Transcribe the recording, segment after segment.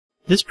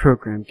This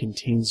program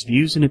contains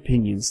views and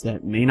opinions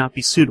that may not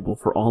be suitable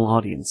for all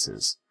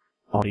audiences.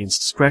 Audience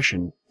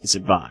discretion is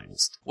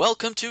advised.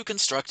 Welcome to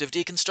Constructive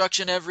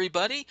Deconstruction,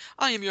 everybody.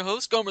 I am your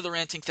host, Gomer the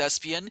Ranting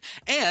Thespian,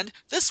 and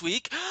this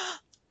week,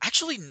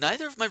 actually,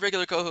 neither of my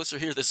regular co-hosts are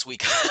here this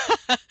week.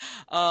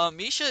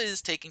 Misha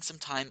is taking some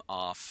time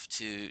off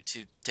to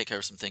take care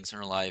of some things in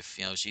her life.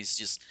 You know,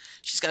 she's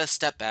got to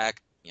step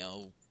back,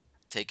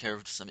 take care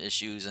of some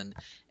issues, and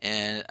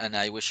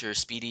I wish her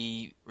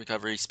speedy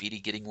recovery, speedy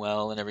getting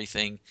well and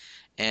everything.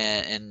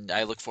 And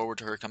I look forward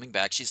to her coming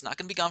back. She's not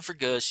going to be gone for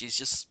good. She's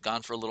just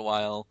gone for a little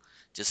while.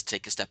 Just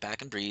take a step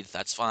back and breathe.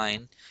 That's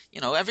fine.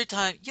 Every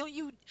time,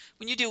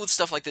 when you deal with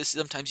stuff like this,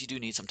 sometimes you do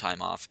need some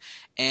time off.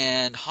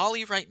 And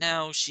Holly right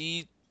now,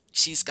 she's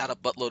got a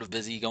buttload of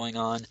busy going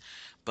on,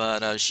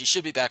 but she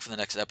should be back for the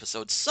next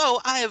episode. So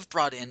I have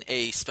brought in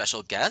a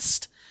special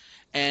guest,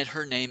 and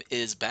her name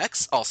is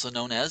Bex, also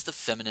known as the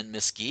Feminine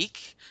Miss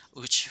Geek,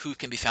 who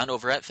can be found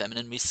over at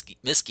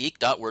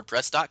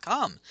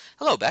femininemissgeek.wordpress.com.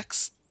 Hello,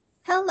 Bex.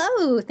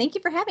 Hello, thank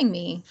you for having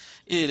me.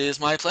 It is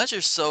my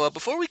pleasure. So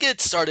before we get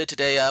started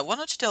today, why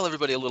don't you tell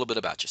everybody a little bit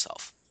about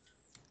yourself?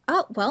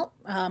 Oh, well,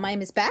 my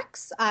name is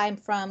Bex. I'm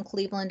from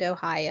Cleveland,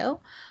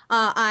 Ohio.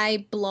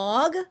 I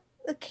blog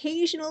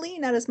occasionally,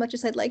 not as much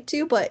as I'd like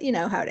to, but you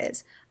know how it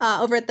is,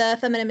 over at the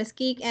Feminine Miss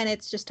Geek, and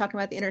it's just talking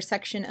about the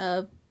intersection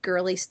of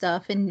girly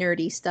stuff and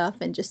nerdy stuff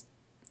and just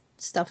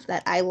stuff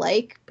that I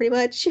like, pretty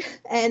much,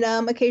 and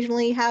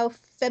occasionally how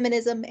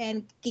feminism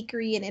and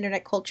geekery and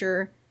internet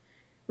culture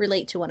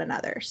relate to one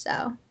another.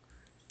 So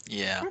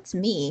yeah, that's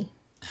me.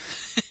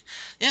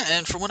 Yeah,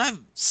 and from what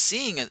I'm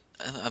seeing,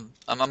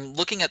 I'm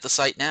looking at the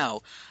site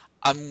now.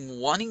 I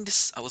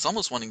was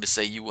almost wanting to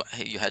say you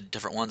had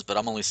different ones, but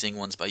I'm only seeing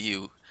ones by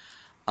you.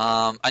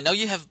 I know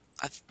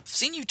I've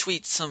seen you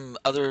tweet some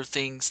other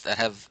things that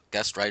have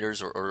guest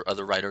writers or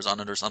other writers on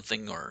it or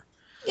something, or...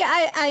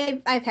 Yeah,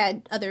 I've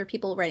had other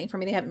people writing for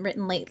me. They haven't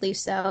written lately,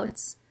 so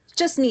it's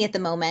just me at the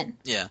moment.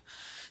 Yeah.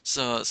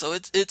 So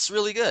it's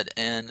really good,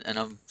 and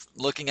I'm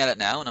looking at it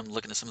now, and I'm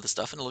looking at some of the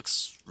stuff, and it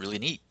looks really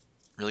neat,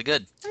 really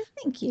good. Oh,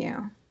 thank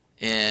you.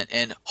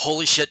 And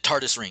holy shit,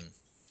 TARDIS ring!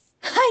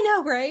 I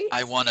know, right?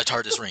 I want a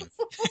TARDIS ring.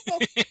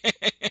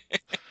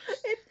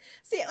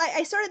 See,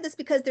 I started this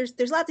because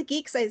there's lots of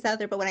geek sites out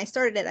there, but when I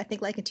started it, I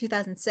think like in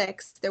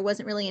 2006, there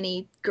wasn't really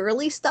any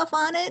girly stuff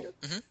on it.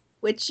 Mm-hmm.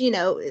 Which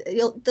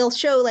they'll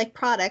show like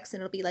products,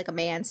 and it'll be like a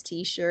man's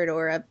T-shirt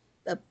or a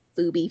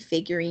booby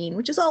figurine,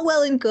 which is all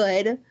well and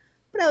good.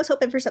 But I was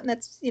hoping for something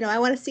that's, I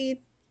want to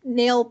see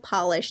nail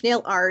polish,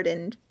 nail art,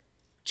 and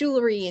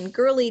jewelry and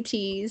girly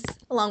tees,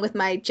 along with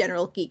my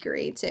general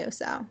geekery too.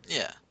 So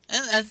yeah,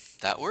 and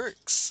that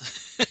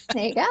works.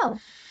 There you go.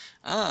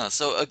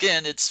 So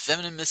again, it's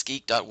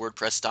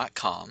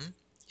femininemissgeek.wordpress.com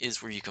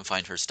is where you can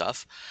find her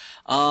stuff.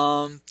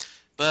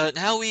 But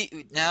now we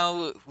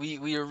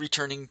are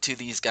returning to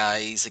these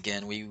guys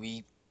again.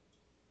 We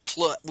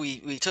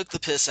took the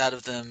piss out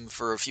of them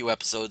for a few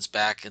episodes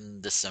back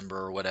in December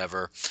or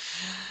whatever.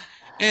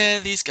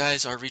 And these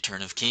guys are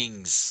Return of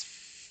Kings.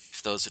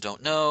 For those who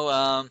don't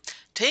know,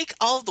 take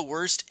all the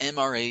worst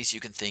MRAs you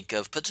can think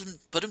of, put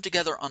them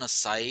together on a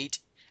site,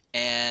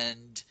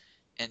 and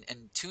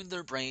tune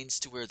their brains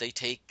to where they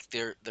take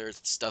their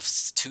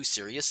stuff too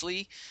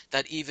seriously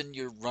that even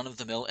your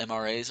run-of-the-mill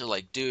MRAs are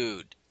like,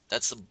 dude,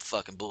 that's some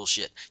fucking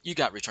bullshit. You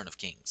got Return of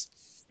Kings.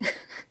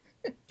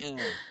 Yeah.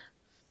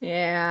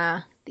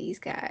 Yeah, these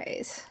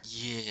guys.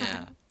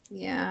 Yeah.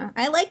 Yeah.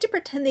 I like to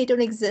pretend they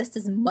don't exist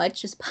as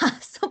much as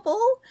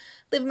possible.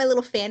 Live in my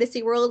little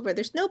fantasy world where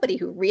there's nobody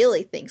who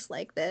really thinks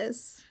like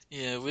this.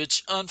 Yeah,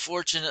 which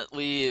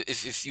unfortunately,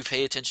 if you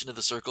pay attention to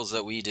the circles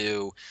that we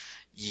do,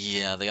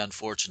 yeah, they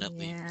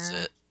unfortunately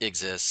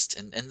exist,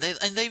 and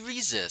they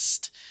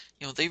resist.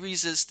 They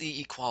resist the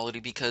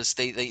equality because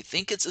they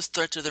think it's a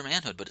threat to their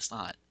manhood, but it's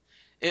not.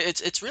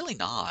 It's really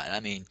not. I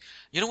mean,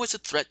 it's a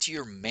threat to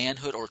your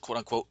manhood, or quote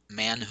unquote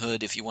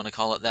manhood, if you want to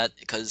call it that,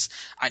 because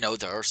I know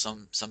there are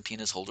some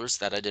penis holders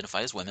that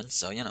identify as women,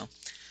 so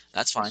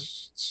that's fine.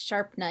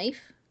 Sharp knife.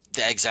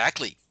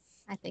 Exactly.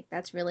 I think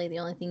that's really the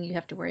only thing you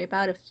have to worry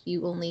about if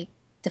you only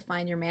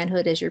define your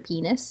manhood as your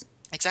penis.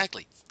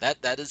 Exactly.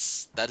 That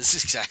is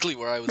exactly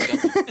where I was going.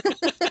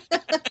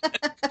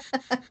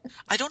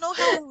 I don't know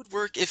how it would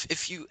work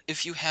if you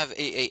have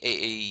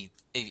a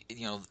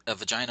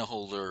vagina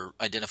holder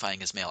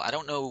identifying as male. I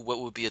don't know what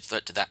would be a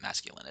threat to that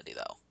masculinity,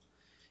 though.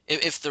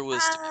 If there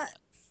was to be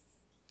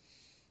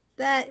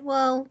that.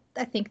 Well,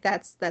 I think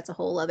that's a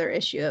whole other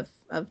issue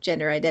of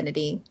gender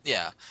identity.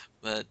 Yeah,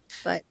 but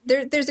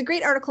there's a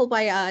great article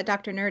by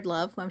Dr.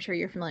 Nerdlove, who I'm sure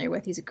you're familiar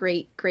with. He's a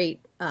great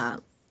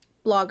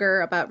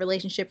blogger about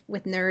relationship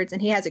with nerds,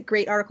 and he has a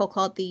great article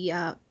called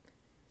the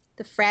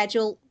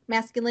fragile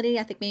masculinity,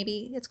 I think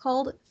maybe it's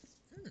called.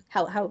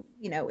 How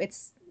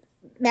it's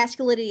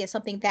masculinity is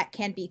something that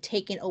can be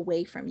taken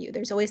away from you.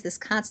 There's always this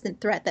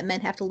constant threat that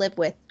men have to live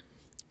with,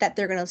 that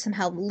they're going to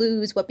somehow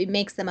lose what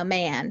makes them a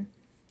man.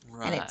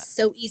 Right. And it's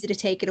so easy to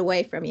take it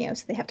away from you,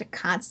 so they have to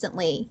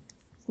constantly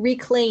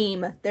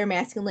reclaim their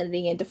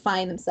masculinity and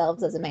define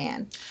themselves as a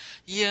man.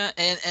 Yeah,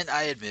 and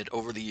I admit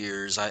over the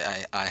years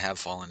I have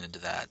fallen into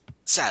that,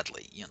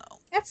 sadly, you know.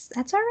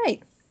 That's all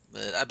right.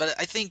 But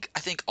I think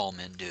all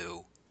men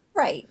do.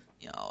 Right.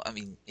 You know, I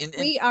mean, in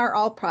We are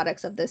all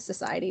products of this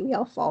society. We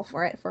all fall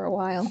for it for a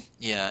while.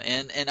 yeah,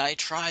 and I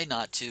try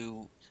not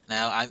to.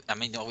 Now, I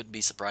mean, I wouldn't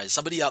be surprised.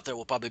 Somebody out there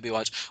will probably be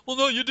watching. Well,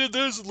 no, you did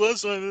this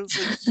last time.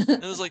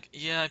 It's like,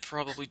 yeah, I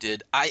probably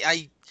did.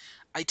 I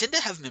tend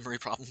to have memory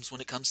problems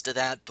when it comes to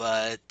that,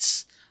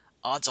 but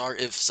odds are,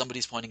 if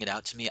somebody's pointing it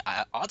out to me,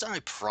 odds are I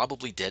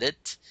probably did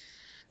it.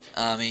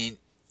 I mean,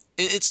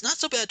 it's not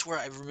so bad to where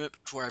I remember,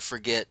 to where I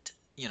forget,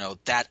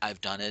 that I've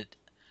done it.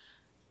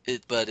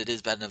 But it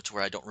is bad enough to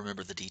where I don't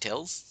remember the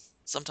details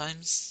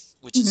sometimes,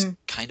 which is Hmm.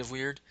 kind of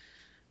weird.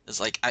 It's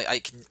like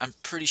I'm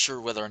pretty sure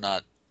whether or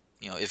not,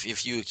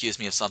 if you accuse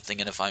me of something,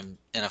 and if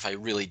I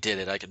really did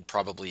it, I could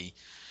probably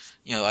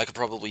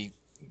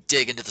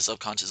dig into the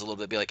subconscious a little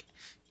bit, be like,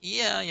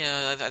 yeah,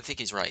 yeah, I think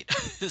he's right.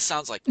 It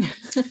sounds like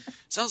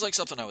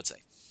something I would say.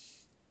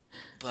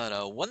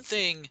 But one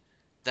thing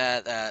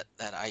that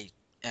I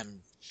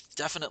am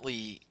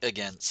definitely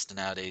against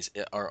nowadays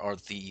are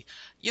the,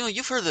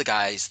 you've heard of the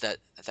guys that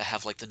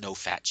have like the no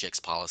fat chicks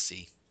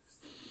policy.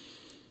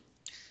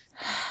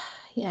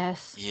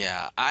 Yes.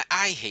 Yeah,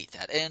 I hate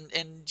that.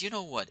 And you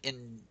know what?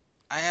 And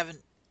I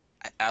haven't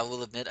I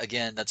will admit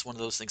again, that's one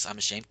of those things I'm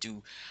ashamed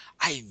to.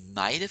 I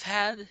might have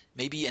had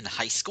maybe in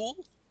high school.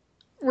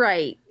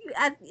 Right.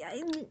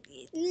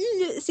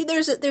 See,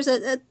 there's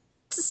a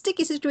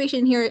sticky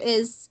situation here.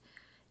 Is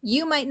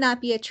you might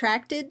not be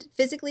attracted,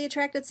 physically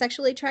attracted,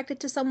 sexually attracted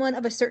to someone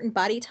of a certain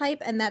body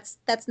type, and that's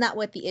not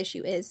what the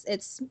issue is.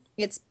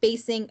 It's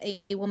basing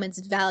a woman's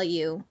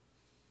value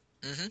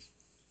Hmm.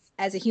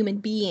 as a human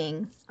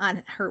being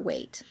on her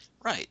weight.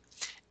 Right.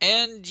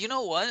 And you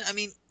know what? I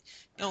mean,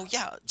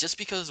 yeah, just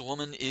because a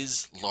woman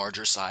is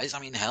larger size, I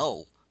mean,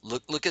 hell,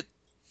 look at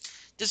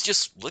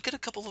just look at a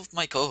couple of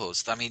my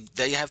co-hosts. I mean,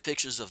 they have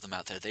pictures of them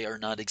out there. They are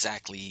not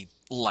exactly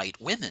light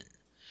women,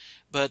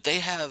 but they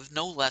have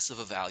no less of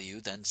a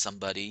value than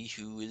somebody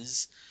who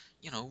is,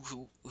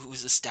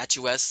 who's a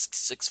statuesque,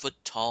 6 foot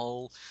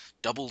tall,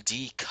 double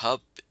D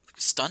cup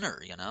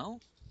stunner.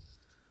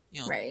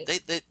 Right.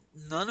 They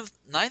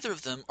neither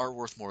of them are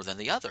worth more than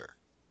the other,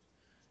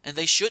 and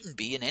they shouldn't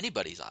be in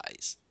anybody's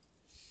eyes.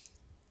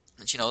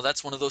 And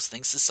that's one of those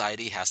things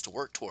society has to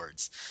work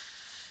towards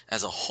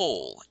as a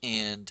whole.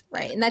 And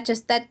Right. And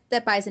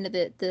that buys into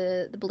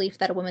the belief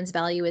that a woman's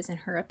value is in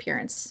her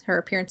appearance. Her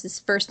appearance is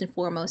first and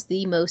foremost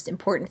the most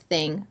important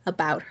thing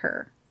about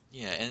her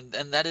yeah, and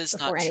that is not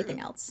before anything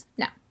true. else.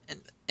 No.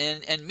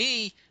 And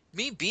me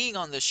being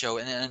on this show,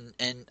 and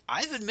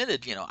I've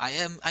admitted, I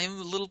am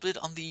a little bit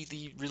on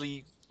the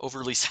really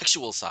overly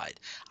sexual side.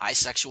 I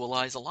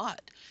sexualize a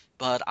lot,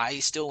 but I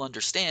still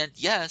understand,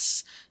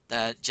 yes,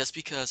 that just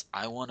because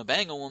I want to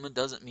bang a woman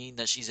doesn't mean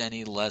that she's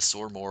any less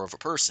or more of a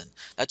person.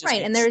 That just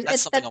Right. And means there's that's it,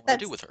 something I want to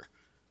do that's with her.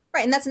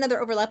 right, and that's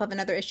another overlap of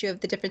another issue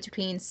of the difference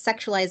between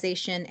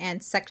sexualization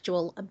and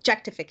sexual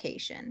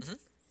objectification. Hmm.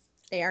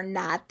 They are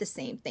not the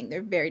same thing.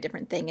 They're very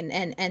different thing.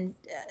 And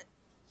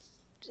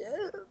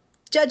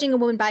judging a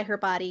woman by her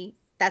body,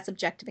 that's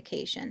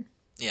objectification.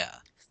 Yeah,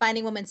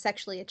 Finding a woman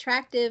sexually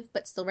attractive,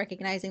 but still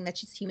recognizing that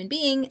she's a human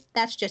being,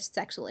 that's just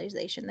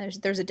sexualization.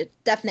 There's a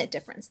definite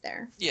difference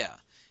there. yeah,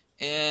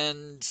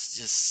 and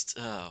just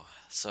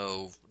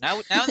so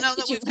now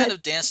that You we've kind want?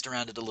 of danced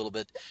around it a little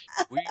bit,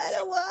 we I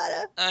don't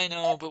wanna. I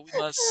know, but we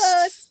Oh, this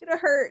must. is gonna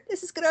hurt.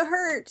 This is gonna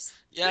hurt.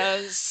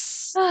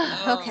 Yes.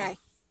 Okay.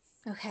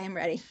 Okay, I'm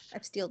ready.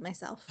 I've steeled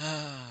myself.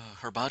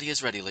 Her body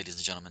is ready, ladies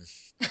and gentlemen,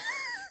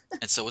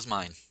 and so is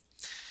mine.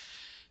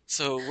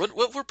 So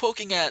what we're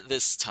poking at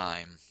this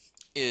time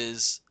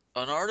is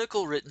an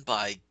article written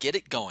by Get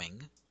It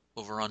Going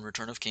over on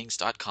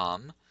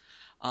returnofkings.com.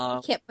 We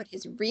Um, can't put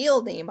his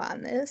real name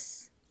on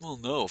this. well,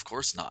 no, of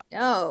course not.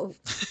 No.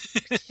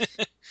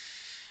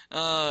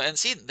 And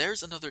see,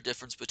 there's another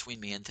difference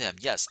between me and them.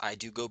 Yes, I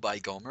do go by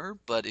Gomer,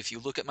 but if you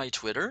look at my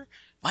Twitter,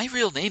 my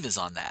real name is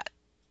on that.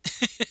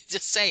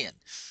 Just saying.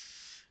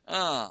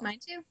 Uh, Mine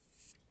too.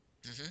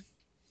 mhm.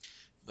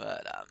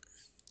 But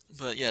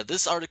but yeah,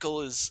 this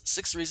article is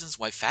 6 reasons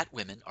why fat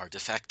women are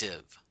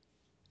defective.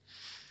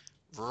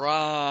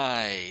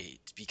 Right,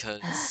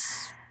 fat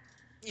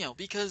on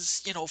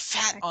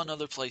Defective.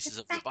 other places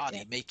of your body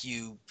Defective. make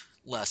you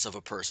less of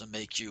a person,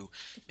 make you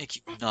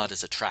not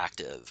as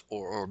attractive,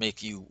 or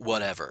make you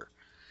whatever.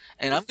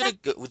 And I'm gonna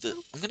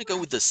go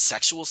with the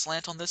sexual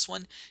slant on this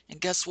one.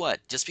 And guess what?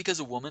 Just because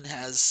a woman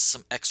has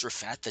some extra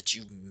fat that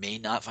you may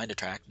not find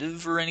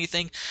attractive or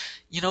anything,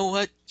 you know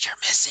what? You're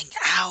missing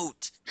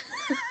out.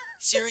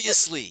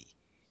 Seriously,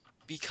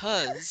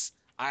 because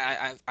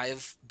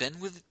I've been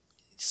with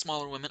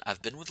smaller women,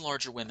 I've been with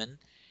larger women,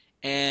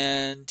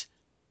 and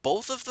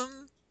both of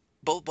them,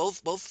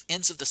 both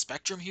ends of the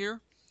spectrum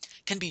here,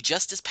 can be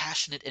just as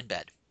passionate in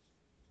bed.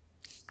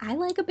 I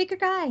like a bigger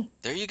guy.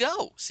 There you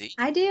go. See,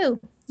 I do.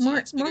 she More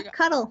likes bigger more guys.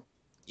 cuddle.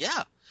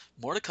 Yeah.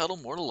 more to cuddle,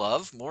 more to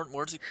love, more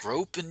to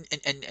grope and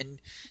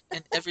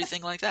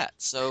everything like that.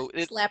 So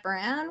Slap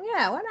around.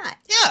 Yeah, why not?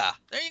 yeah,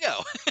 there you go.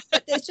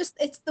 But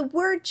it's the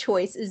word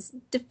choice is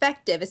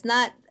defective. It's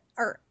not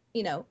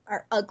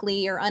are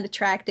ugly or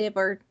unattractive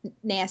or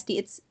nasty.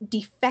 It's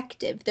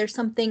defective. There's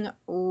something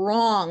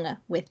wrong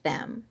with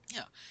them.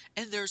 Yeah,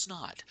 and there's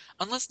not.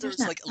 Unless There's there's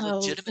not. like a Oh,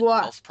 legitimate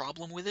what? health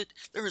problem with it,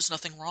 there is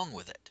nothing wrong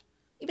with it.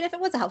 Even if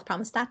it was a health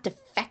problem, it's not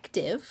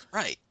defective.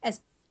 Right.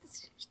 As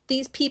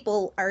these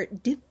people are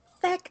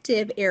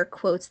defective, air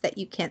quotes that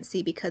you can't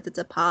see because it's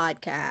a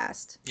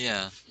podcast.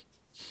 Yeah.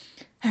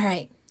 All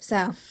right,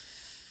 so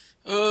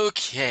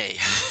Okay.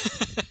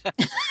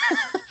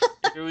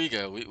 Here we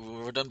go.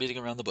 We're done beating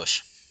around the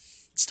bush.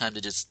 It's time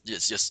to just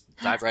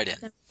dive right in.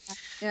 do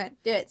it.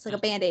 It's like a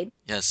band-aid.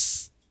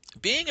 Yes.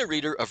 Being a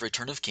reader of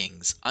Return of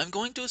Kings, I'm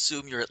going to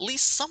assume you're at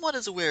least somewhat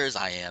as aware as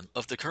I am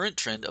of the current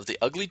trend of the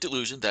ugly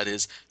delusion that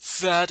is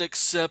fat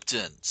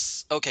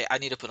acceptance. Okay, I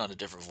need to put on a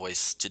different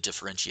voice to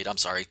differentiate. I'm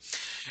sorry.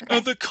 Okay.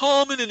 And the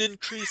common and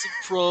increasing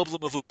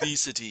problem of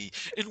obesity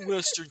in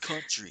Western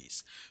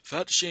countries.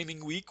 Fat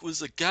Shaming Week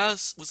was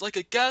like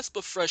a gasp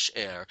of fresh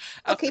air.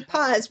 Okay,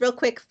 pause real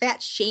quick.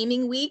 Fat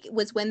Shaming Week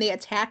was when they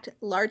attacked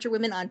larger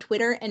women on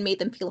Twitter and made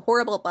them feel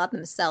horrible about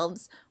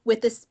themselves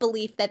with this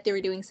belief that they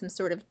were doing some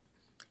sort of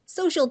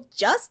social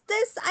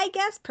justice, I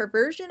guess,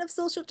 perversion of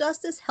social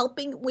justice,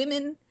 helping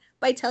women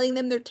by telling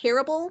them they're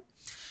terrible,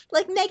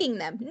 like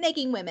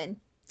negging women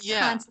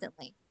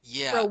constantly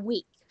for a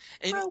week.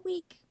 And, for a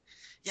week.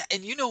 Yeah,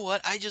 and you know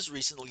what? I just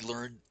recently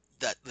learned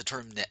that the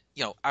term,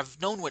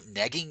 I've known what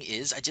negging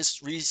is. I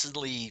just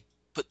recently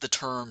put the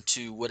term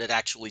to what it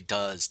actually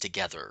does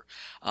together,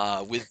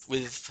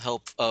 with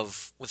help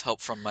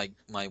from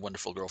my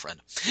wonderful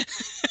girlfriend.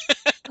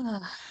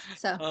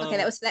 Okay,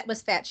 that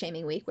was Fat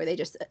Shaming Week, where they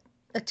just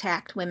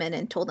attacked women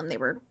and told them they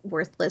were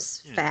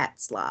worthless, fat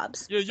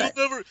slobs. Yeah,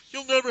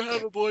 you'll never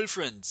have a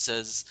boyfriend,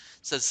 says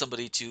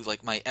somebody to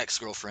like my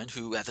ex-girlfriend,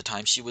 who at the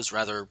time she was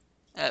rather,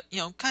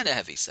 kind of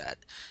heavy set.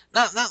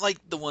 Not like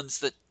the ones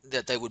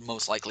that they would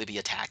most likely be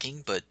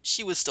attacking, but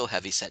she was still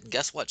heavy set. And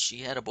guess what? She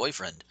had a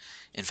boyfriend.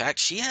 In fact,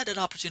 she had an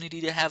opportunity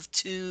to have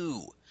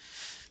two.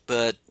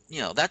 But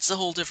that's a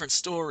whole different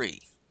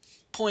story.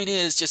 Point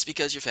is, just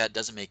because you're fat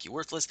doesn't make you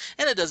worthless,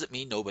 and it doesn't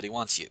mean nobody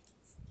wants you.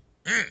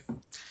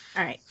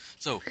 All right.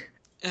 So,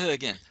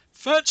 again,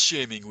 Fat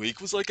Shaming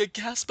Week was like a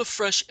gasp of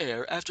fresh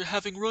air after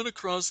having run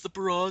across the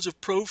barrage of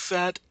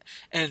pro-fat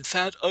and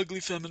fat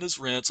ugly feminist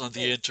rants on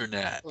the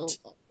internet.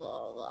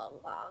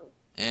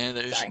 And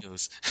there she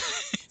goes.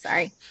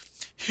 Sorry.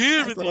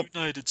 Here in the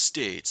United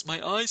States,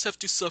 my eyes have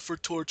to suffer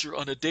torture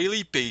on a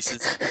daily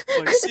basis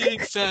by seeing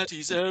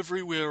fatties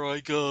everywhere I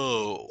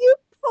go. You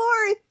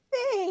poor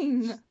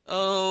thing.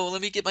 Oh,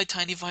 let me get my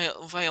tiny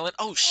violin.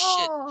 Oh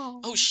shit!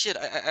 Oh shit!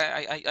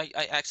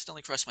 I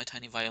accidentally crushed my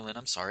tiny violin.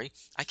 I'm sorry.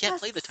 I can't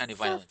play the tiny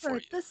violin for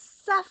you. The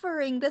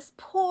suffering, this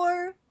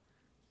poor,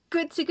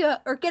 good to go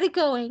or get it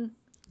going.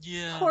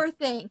 Yeah. Poor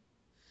thing.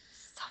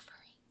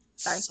 Suffering.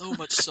 Sorry. So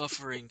much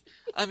suffering.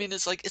 I mean,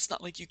 it's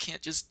not like you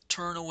can't just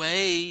turn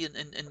away and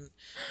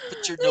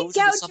put your nose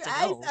into something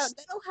else. Out.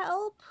 That'll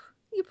help.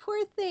 You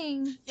poor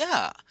thing.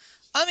 Yeah.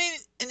 I mean,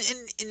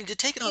 and to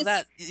take it on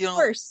that,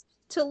 forced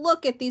to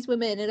look at these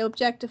women and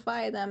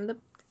objectify them.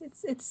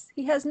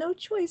 He has no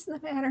choice in the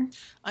matter.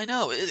 I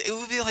know. It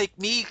would be like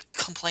me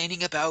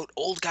complaining about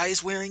old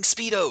guys wearing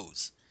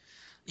Speedos.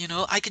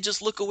 I could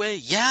just look away.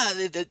 Yeah,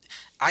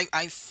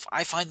 I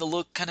find the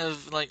look kind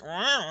of like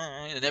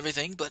and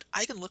everything, but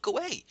I can look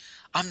away.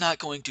 I'm not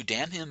going to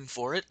damn him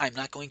for it. I'm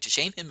not going to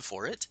shame him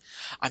for it.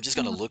 I'm just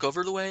going to look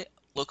over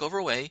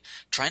away.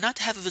 Try not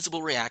to have a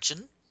visible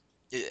reaction.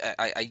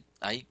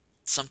 I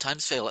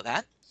sometimes fail at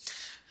that,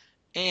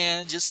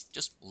 and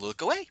just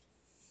look away.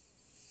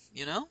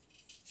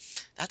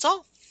 That's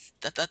all.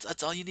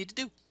 That's all you need to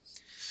do.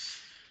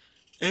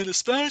 And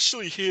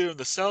especially here in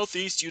the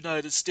southeast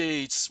United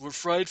States, where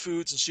fried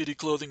foods and shitty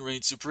clothing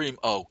reign supreme.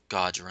 Oh,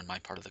 God, you're in my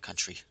part of the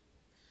country.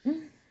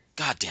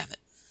 God damn it.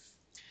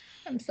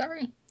 I'm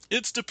sorry.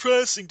 It's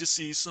depressing to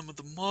see some of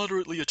the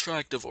moderately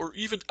attractive or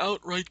even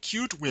outright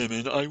cute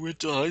women I went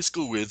to high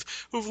school with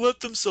who've let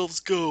themselves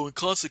go and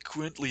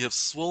consequently have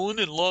swollen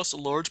and lost a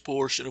large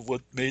portion of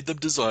what made them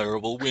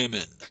desirable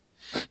women.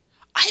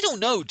 I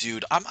don't know,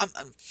 dude. I'm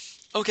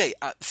okay.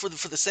 For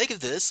the sake of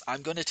this,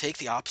 I'm going to take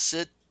the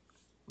opposite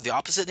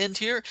end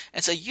here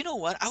and say, you know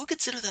what? I would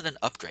consider that an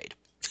upgrade.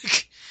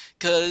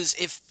 Because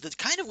if the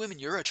kind of women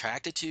you're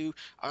attracted to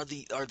are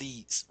the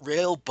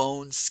rail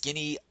bone,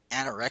 skinny,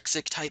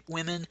 anorexic type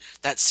women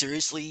that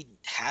seriously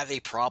have a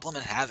problem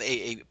and have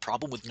a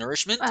problem with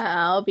nourishment.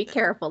 Well, be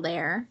careful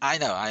there. I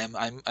know.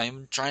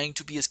 I'm trying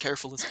to be as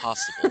careful as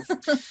possible.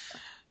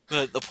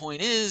 But the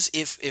point is,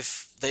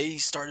 if they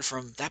started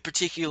from that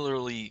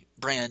particularly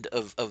brand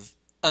of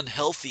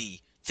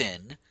unhealthy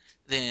thin,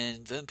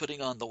 then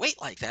putting on the weight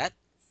like that,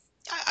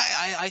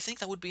 I think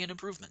that would be an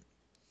improvement.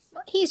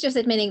 Well, he's just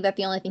admitting that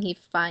the only thing he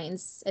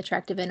finds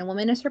attractive in a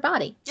woman is her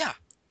body. Yeah.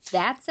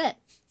 That's it.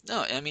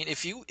 No, I mean,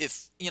 if you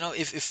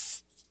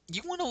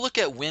want to look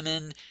at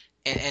women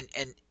and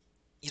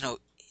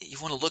you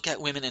want to look at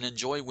women and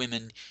enjoy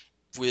women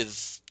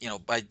with,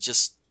 by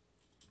just,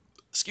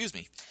 excuse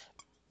me.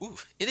 Ooh,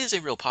 it is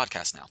a real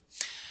podcast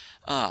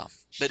now.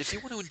 But if you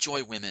want to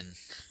enjoy women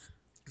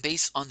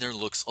based on their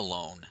looks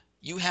alone,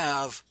 you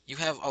have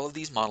all of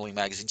these modeling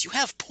magazines. You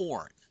have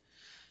porn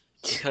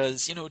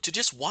because to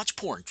just watch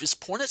porn, just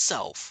porn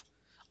itself.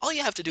 All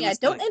you have to do Yeah, is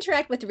don't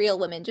interact with real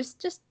women.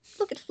 Just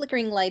look at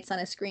flickering lights on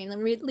a screen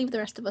and leave the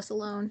rest of us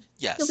alone.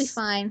 You'll be yes,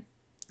 fine.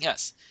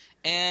 yes,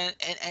 and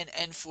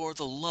for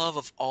the love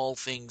of all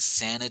things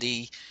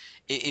sanity,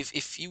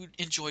 if you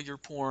enjoy your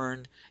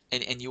porn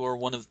and you are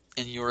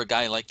and you're a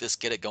guy like this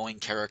get it going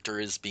character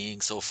is being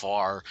so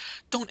far,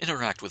 don't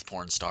interact with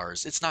porn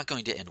stars. It's not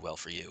going to end well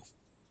for you.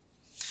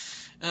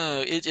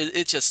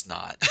 It's just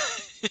not.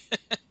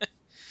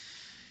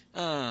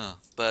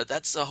 But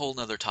that's a whole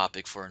nother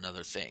topic for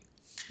another thing.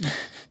 Mm.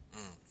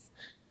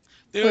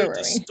 Where They're were we?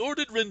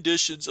 distorted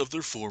renditions of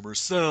their former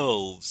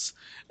selves.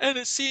 And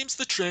it seems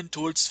the trend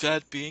towards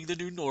fat being the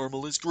new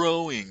normal is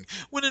growing,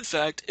 when in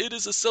fact it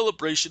is a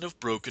celebration of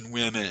broken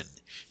women.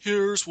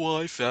 Here's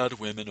why fat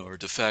women are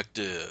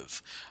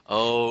defective.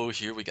 Oh,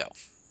 here we go.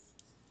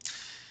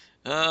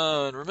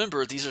 And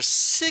remember, these are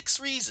 6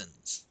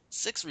 reasons.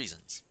 6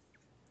 reasons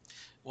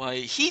why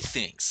he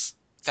thinks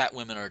fat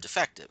women are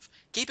defective.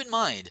 Keep in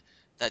mind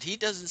that it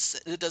doesn't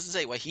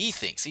say why he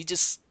thinks. He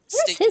just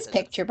Where's states his it as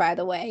picture, by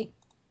the way?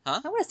 huh?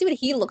 I want to see what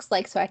he looks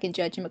like so I can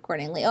judge him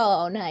accordingly.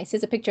 Oh, nice.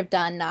 Here's a picture of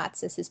Don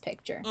Knotts as his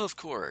picture. Of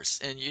course.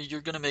 And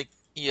you're gonna make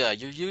yeah,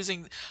 you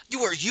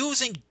are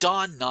using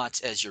Don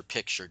Knotts as your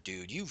picture,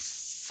 dude. You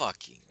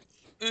fucking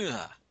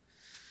ugh.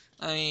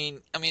 I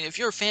mean, if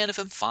you're a fan of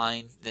him,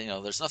 fine.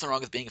 There's nothing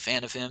wrong with being a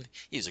fan of him.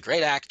 He's a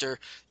great actor,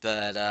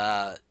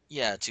 but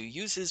yeah, to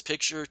use his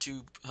picture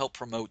to help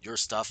promote your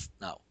stuff,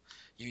 no,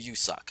 you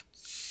suck.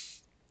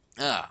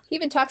 Ah, He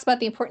even talks about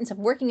the importance of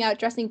working out,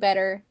 dressing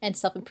better, and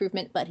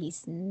self-improvement, but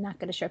he's not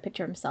going to show a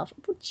picture of himself.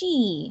 Oh,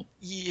 gee.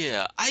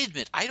 yeah, I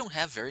admit I don't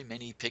have very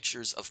many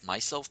pictures of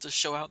myself to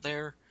show out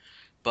there,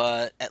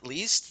 but at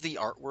least the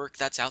artwork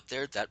that's out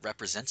there that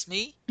represents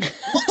me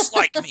looks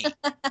like me.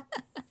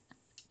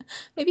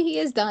 Maybe he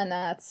is Don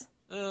Knotts.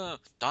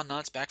 Don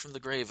Knotts back from the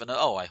grave, and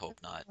oh, I hope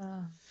not.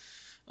 Oh,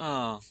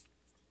 Oh,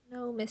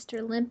 no,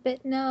 Mr.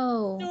 Limpet,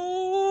 no.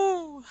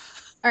 no.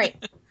 All right.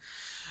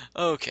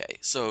 Okay,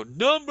 so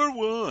number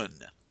 1.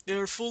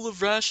 They're full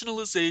of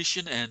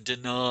rationalization and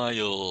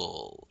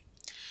denial.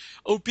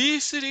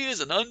 Obesity is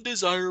an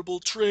undesirable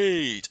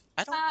trait.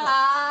 I don't know.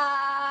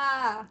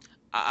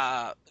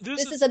 Ah! This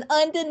This is is an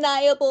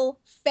undeniable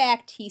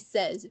fact, he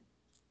says.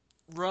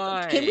 Can we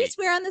right.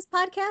 swear on this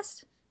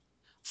podcast?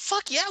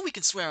 Fuck yeah, we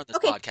can swear on this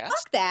Okay, podcast.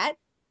 fuck that.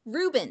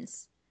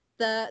 Rubens,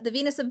 the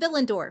Venus of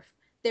Willendorf.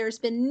 There's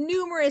been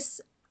numerous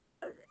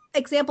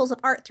examples of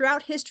art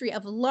throughout history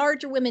of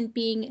larger women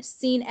being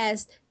seen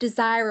as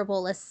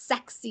desirable, as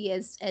sexy,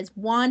 as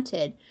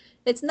wanted.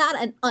 It's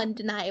not an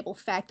undeniable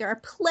fact. There are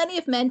plenty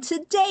of men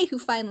today who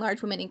find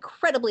large women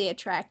incredibly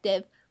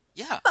attractive.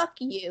 Yeah, Fuck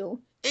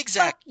you. Fuck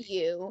exactly.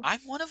 you. I'm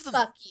one of them.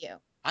 Fuck you.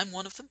 I'm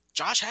one of them.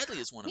 Josh Hadley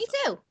is one of Me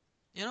them. too.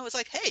 It's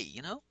like, hey,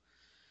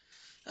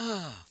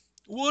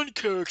 one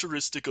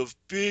characteristic of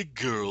big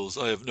girls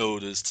I have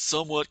noticed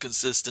somewhat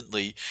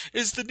consistently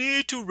is the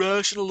need to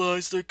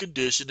rationalize their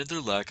condition and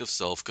their lack of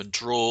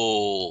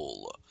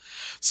self-control.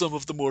 Some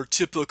of the more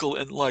typical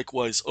and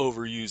likewise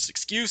overused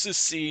excuses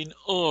seen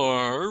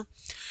are,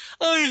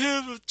 I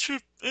have an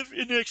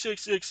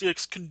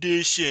XXXX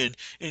condition.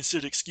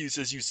 Insert excuse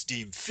as you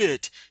deem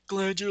fit.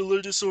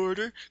 Glandular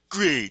disorder?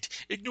 Great.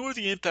 Ignore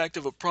the impact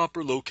of a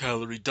proper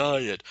low-calorie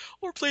diet.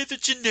 Or play the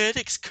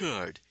genetics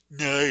card.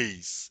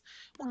 Nice.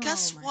 Well, Oh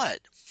guess my. what?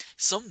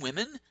 Some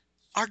women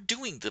are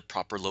doing the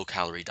proper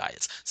low-calorie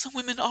diets. Some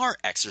women are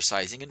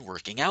exercising and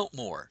working out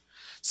more.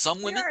 Some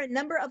There women, are a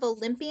number of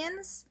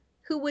Olympians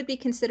who would be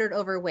considered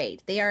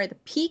overweight. They are the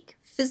peak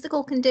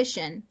physical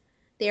condition.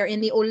 They are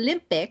in the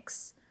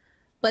Olympics,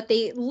 but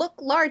they look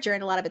larger,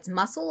 and a lot of it's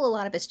muscle, a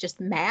lot of it's just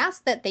mass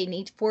that they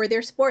need for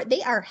their sport.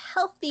 They are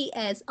healthy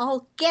as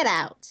all get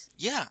out,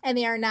 yeah, and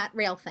they are not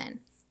rail thin.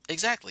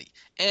 exactly.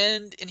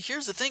 And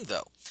here's the thing,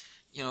 though.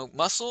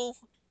 Muscle,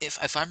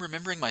 if I'm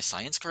remembering my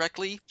science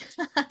correctly,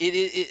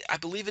 I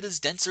believe it is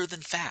denser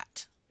than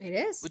fat, It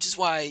is. which is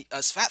why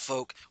us fat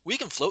folk, we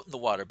can float in the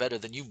water better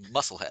than you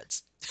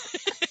muscleheads.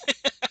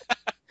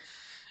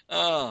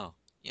 Oh,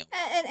 yeah.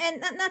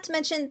 And not to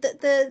mention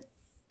the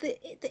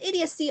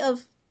idiocy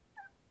of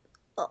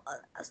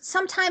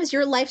sometimes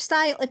your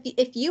lifestyle.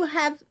 If you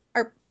have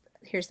are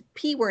here's the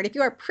P word. If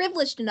you are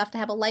privileged enough to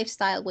have a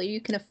lifestyle where you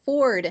can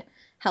afford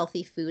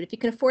healthy food, if you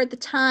can afford the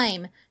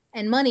time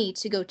and money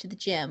to go to the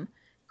gym,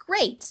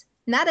 great.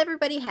 Not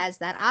everybody has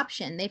that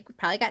option. They've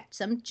probably got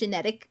some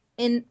genetic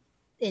in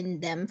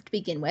them to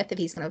begin with. If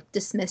he's going to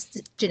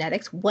dismiss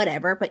genetics,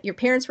 whatever. But your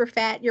parents were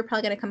fat, you're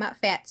probably going to come out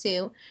fat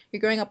too. You're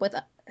growing up with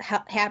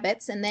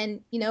habits, and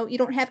then you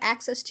don't have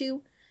access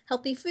to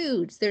healthy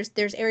foods.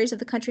 There's areas of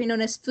the country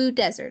known as food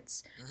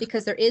deserts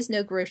because there is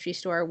no grocery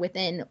store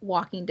within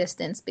walking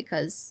distance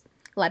because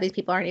a lot of these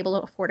people aren't able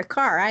to afford a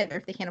car either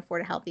if they can't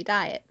afford a healthy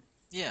diet.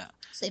 Yeah.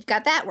 So they've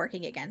got that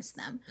working against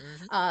them.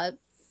 Mm-hmm.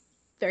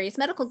 Various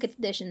medical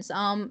conditions.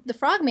 The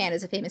Frogman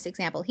is a famous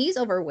example. He's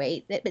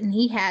overweight, and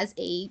he has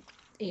a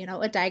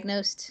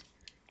diagnosed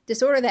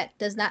disorder that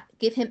does not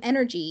give him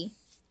energy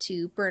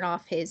to burn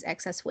off his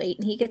excess weight,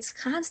 and he gets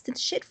constant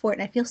shit for it.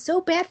 And I feel so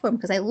bad for him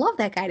because I love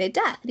that guy to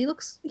death. And he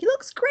looks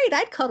great.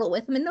 I'd cuddle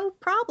with him and no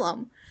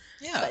problem.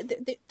 Yeah.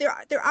 But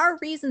there are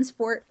reasons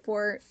for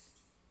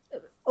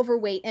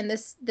overweight, and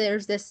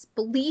there's this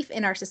belief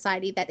in our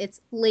society that it's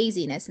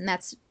laziness, and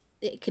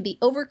it can be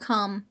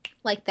overcome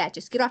like that.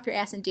 Just get off your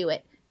ass and do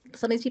it.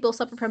 Some of these people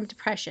suffer from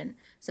depression.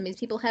 Some of these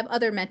people have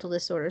other mental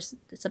disorders.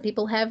 Some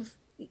people have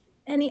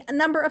a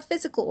number of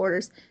physical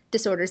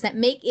disorders that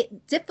make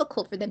it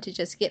difficult for them to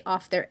just get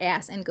off their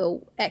ass and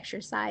go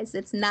exercise.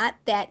 It's not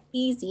that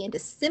easy. And to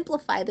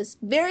simplify this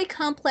very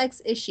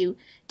complex issue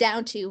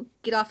down to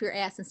get off your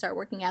ass and start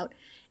working out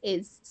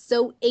is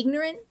so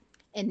ignorant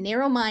and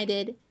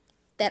narrow-minded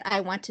that I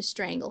want to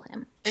strangle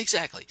him.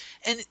 Exactly.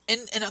 And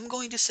I'm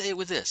going to say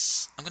with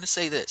this. I'm going to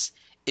say this.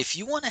 If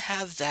you want to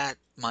have that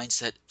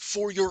mindset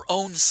for your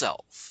own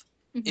self,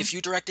 Mm-hmm. if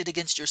you direct it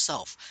against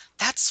yourself,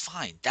 that's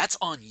fine. That's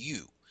on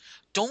you.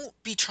 Don't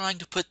be trying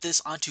to put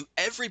this onto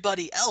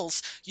everybody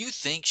else you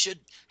think should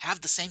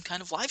have the same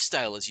kind of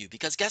lifestyle as you,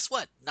 because guess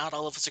what? Not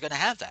all of us are going to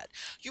have that.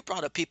 You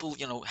brought up people,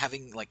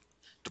 having like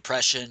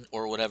depression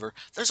or whatever.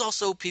 There's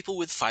also people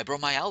with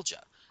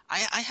fibromyalgia.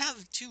 I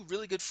have two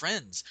really good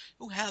friends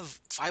who have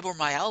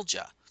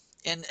fibromyalgia.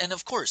 And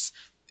of course,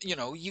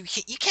 you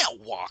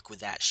can't walk with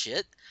that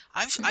shit.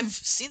 I've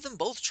seen them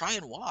both try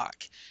and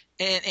walk.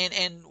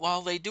 And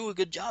while they do a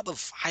good job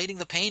of hiding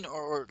the pain,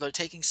 or they're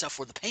taking stuff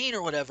for the pain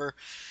or whatever,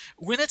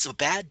 when it's a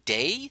bad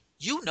day,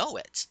 you know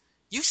it.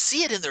 You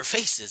see it in their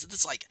faces.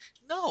 It's like,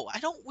 no, I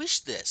don't wish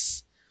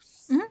this.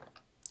 Mm-hmm.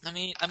 I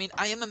mean,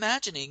 I am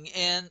imagining,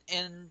 and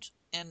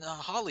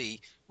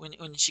Holly,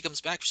 when she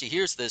comes back, if she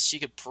hears this, she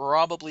could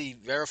probably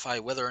verify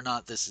whether or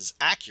not this is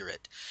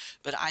accurate.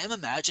 But I am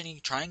imagining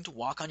trying to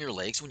walk on your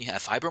legs when you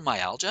have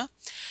fibromyalgia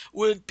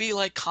would be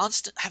like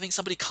having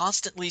somebody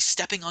constantly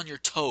stepping on your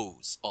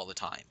toes all the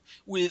time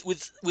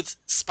with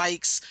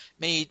spikes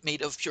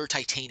made of pure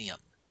titanium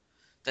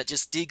that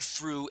just dig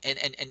through, and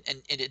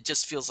it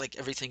just feels like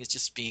everything is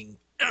just being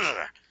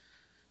ugh.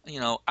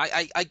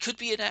 I could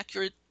be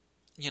inaccurate.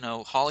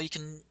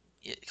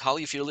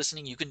 Holly, if you're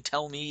listening, you can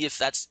tell me if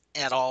that's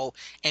at all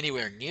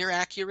anywhere near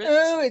accurate.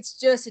 Oh, it's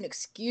just an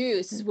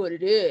excuse, is what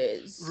it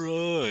is.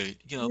 Right.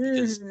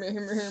 Because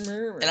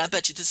and I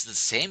bet you this is the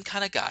same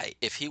kind of guy.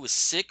 If he was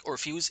sick or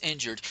if he was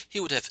injured,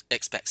 he would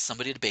expect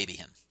somebody to baby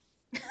him.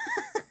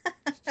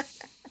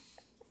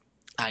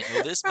 I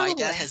know this. My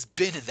dad has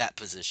been in that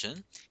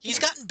position. He's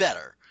gotten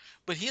better,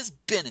 but he has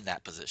been in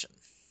that position.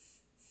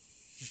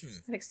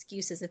 Not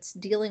excuses. It's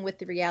dealing with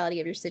the reality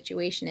of your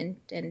situation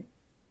and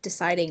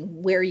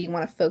deciding where you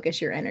want to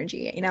focus your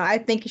energy. I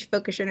think you should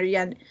focus your energy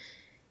on,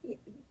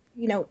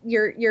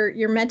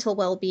 your mental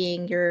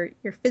well-being, your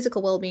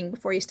physical well-being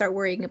before you start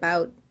worrying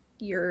about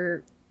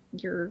your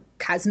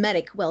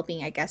cosmetic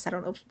well-being. I guess I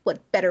don't know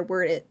what better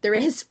word there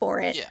is for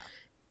it.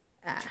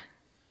 Yeah.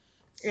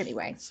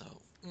 Anyway. So.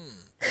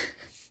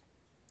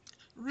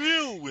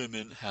 Real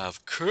women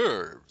have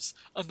curves,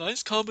 a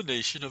nice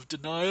combination of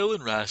denial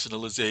and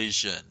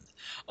rationalization,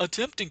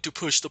 attempting to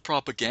push the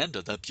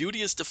propaganda that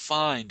beauty is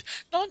defined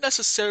not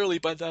necessarily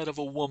by that of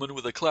a woman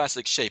with a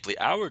classic shapely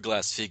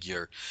hourglass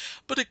figure,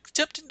 but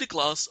attempting to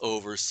gloss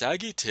over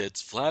saggy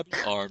tits, flabby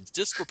arms,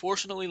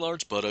 disproportionately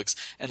large buttocks,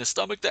 and a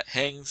stomach that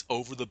hangs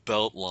over the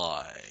belt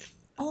line.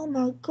 Oh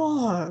my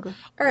God.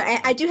 All right,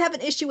 I do have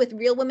an issue with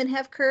real women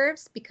have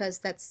curves, because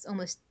that's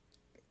almost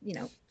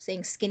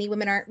saying skinny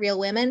women aren't real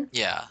women.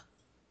 Yeah,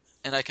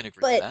 and I can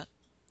agree with that.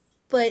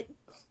 But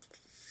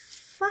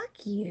fuck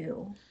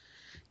you.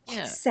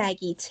 Yeah.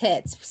 Saggy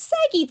tits.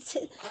 Saggy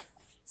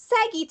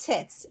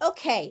tits.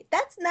 Okay,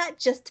 that's not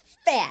just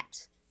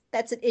fat.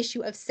 That's an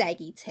issue of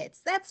saggy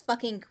tits. That's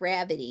fucking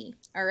gravity.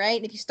 All right?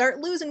 And if you start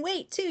losing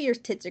weight too, your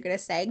tits are going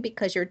to sag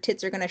because your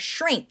tits are going to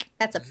shrink.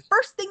 That's the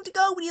first thing to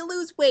go when you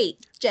lose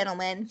weight,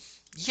 gentlemen.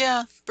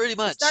 Yeah, pretty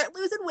much. You start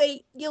losing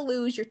weight, you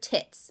lose your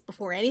tits.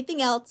 Before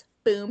anything else,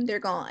 boom, they're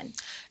gone.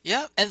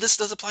 Yeah, and this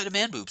does apply to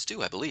man boobs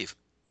too, I believe.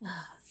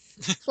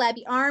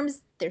 Flabby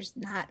arms, there's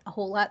not a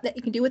whole lot that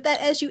you can do with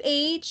that as you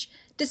age.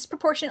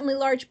 Disproportionately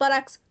large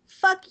buttocks,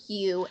 fuck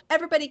you.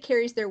 Everybody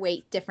carries their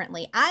weight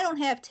differently. I don't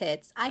have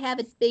tits. I have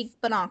a big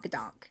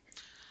badonkadonk.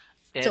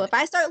 So if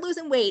I start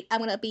losing weight, I'm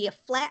gonna be a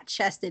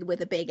flat-chested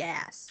with a big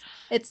ass.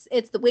 It's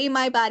the way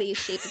my body is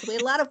shaped. It's the way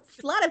a lot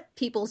of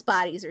people's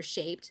bodies are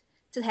shaped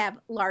to have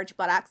large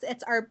buttocks.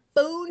 It's our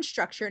bone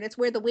structure, and it's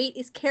where the weight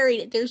is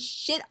carried. There's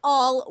shit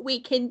all we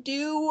can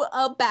do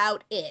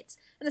about it.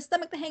 And the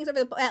stomach that hangs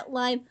over the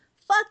line,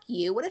 fuck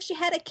you. What if she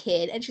had a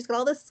kid and she's got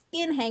all the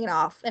skin hanging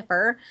off of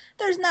her?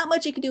 There's not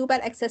much you can do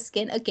about excess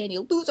skin. Again,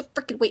 you lose a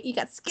freaking weight. You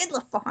got skin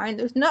left behind.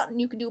 There's nothing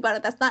you can do about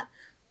it. That's not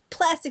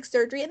plastic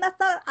surgery, and that's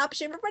not an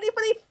option for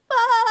anybody.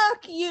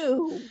 Fuck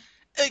you.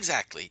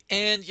 Exactly.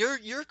 And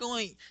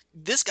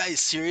this guy is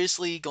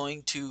seriously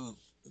going to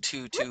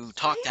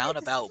talk down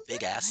about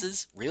big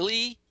asses?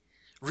 Really?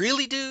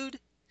 Really, dude?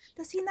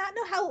 Does he not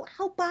know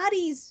how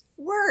bodies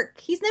work?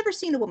 He's never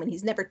seen a woman.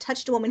 He's never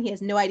touched a woman. He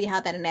has no idea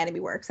how that anatomy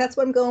works. That's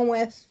what I'm going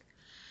with.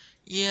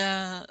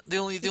 Yeah, the He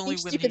only thinks you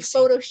women could he's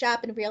seen.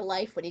 Photoshop in real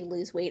life when you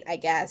lose weight, I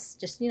guess.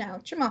 Just,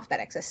 trim off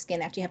that excess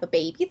skin after you have a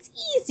baby. It's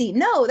easy.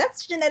 No,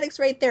 that's genetics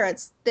right there.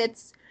 It's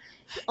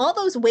all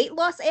those weight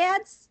loss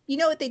ads. You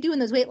know what they do in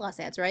those weight loss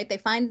ads, right? They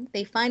find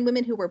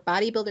women who were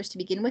bodybuilders to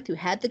begin with, who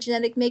had the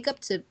genetic makeup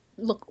to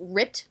look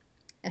ripped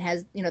and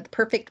has, the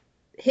perfect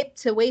hip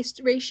to waist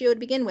ratio to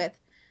begin with.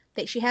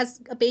 That she has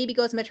a baby,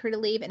 goes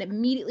maternity leave, and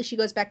immediately she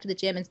goes back to the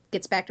gym and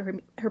gets back to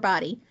her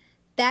body.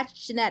 That's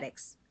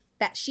genetics.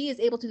 That she is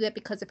able to do that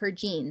because of her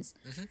genes.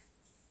 Hmm.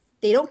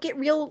 They don't get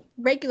real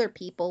regular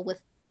people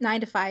with 9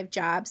 to 5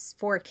 jobs,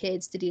 4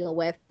 kids to deal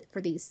with for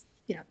these,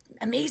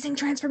 amazing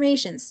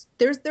transformations.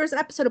 There's an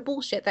episode of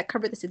Bullshit that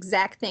covered this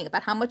exact thing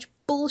about how much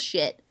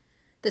bullshit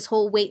this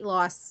whole weight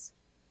loss.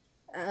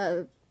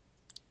 Uh,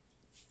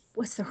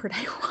 what's the word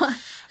I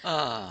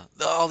want?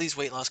 All these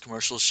weight loss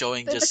commercials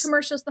showing The just.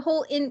 commercials, the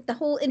whole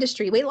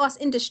industry, weight loss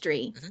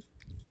industry, Mhm.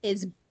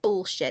 is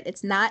bullshit.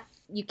 It's not.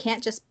 You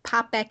can't just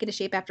pop back into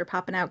shape after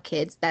popping out,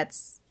 kids.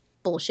 That's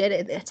bullshit.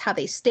 It's how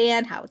they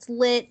stand, how it's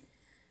lit.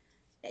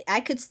 I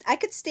could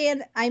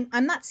stand.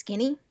 I'm not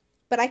skinny,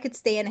 but I could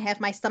stand and have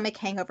my stomach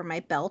hang over my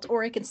belt,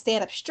 or I can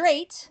stand up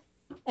straight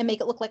and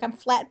make it look like I'm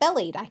flat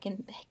bellied. I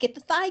can get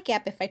the thigh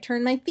gap if I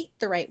turn my feet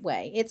the right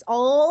way. It's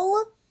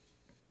all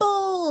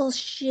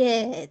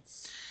bullshit.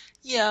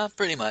 Yeah,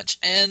 pretty much.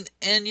 And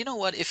you know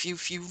what? If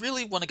you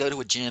really want to go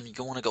to a gym,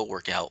 you want to go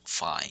work out,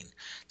 fine.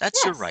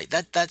 That's your Yes. right.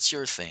 That's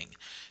your thing.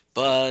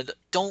 But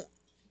don't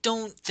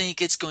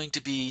think it's going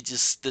to be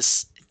just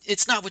this.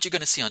 It's not what you're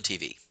going to see on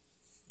TV.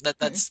 Mm.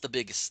 That's the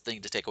biggest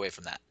thing to take away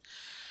from that.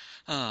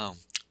 Um,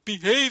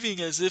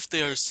 Behaving as if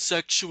they are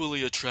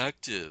sexually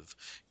attractive.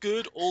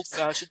 Good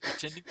old-fashioned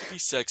pretending to be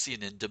sexy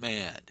and in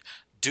demand.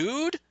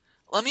 Dude,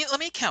 let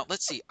me count.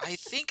 Let's see. I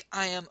think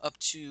I am up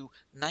to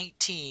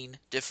 19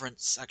 different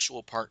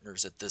sexual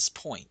partners at this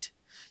point.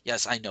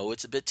 Yes, I know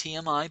it's a bit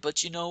TMI,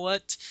 but you know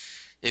what?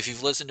 If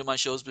you've listened to my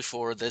shows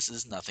before, this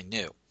is nothing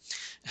new.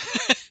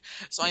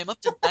 So I am up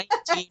to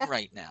 19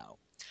 right now.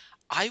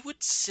 I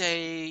would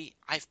say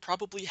I've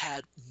probably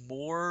had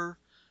more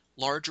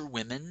larger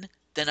women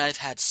than I've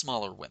had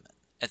smaller women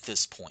at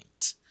this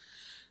point.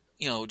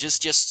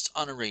 Just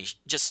on a ratio,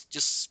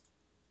 just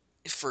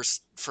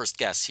first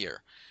guess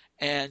here.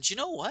 And you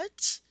know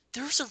what?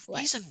 There's a What?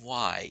 reason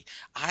why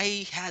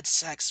I had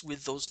sex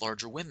with those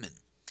larger women.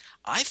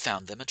 I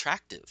found them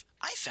attractive.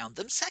 I found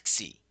them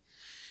sexy.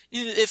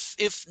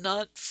 If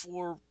not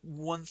for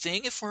one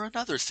thing, if for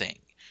another thing.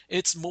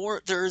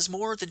 There is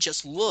more than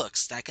just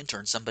looks that can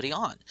turn somebody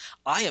on.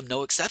 I am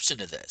no exception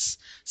to this,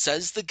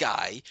 says the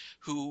guy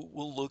who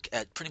will look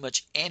at pretty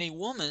much any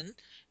woman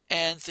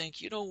and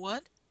think, you know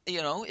what?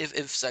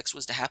 If sex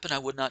was to happen, I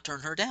would not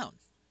turn her down.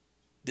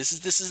 This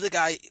is the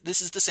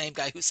same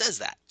guy who says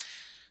that.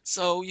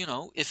 So,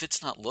 if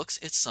it's not looks,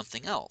 it's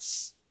something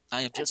else.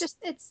 I am just.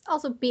 It's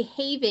also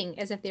behaving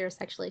as if they're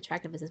sexually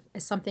attractive is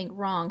something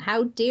wrong.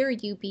 How dare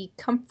you be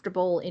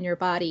comfortable in your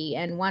body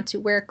and want to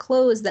wear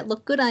clothes that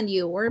look good on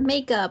you, or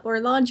makeup or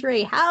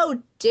lingerie?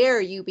 How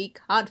dare you be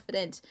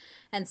confident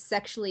and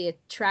sexually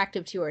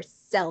attractive to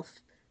yourself,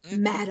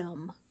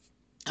 madam?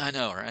 I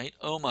know, right?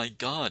 Oh my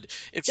God.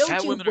 If Don't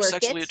fat you women are work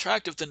sexually it?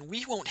 attractive, then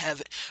we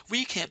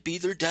can't be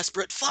their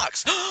desperate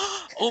fucks.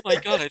 Oh my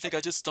God, I think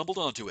I just stumbled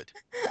onto it.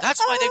 That's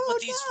why they want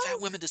Oh these fat no!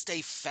 women to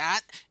stay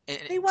fat.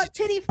 They want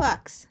pity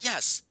fucks.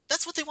 Yes,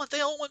 that's what they want.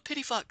 They all want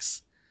pity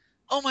fucks.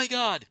 Oh my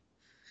God.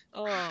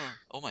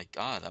 Oh my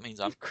God. That means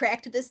I'm. You've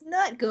cracked this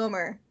nut,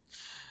 Gomer.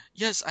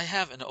 Yes, I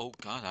have. And oh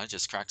God, I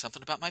just cracked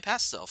something about my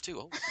past self too.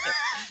 Oh shit.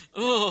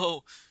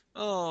 Oh,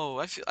 oh,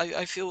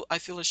 I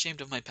feel ashamed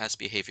of my past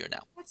behavior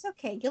now. That's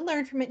okay. You'll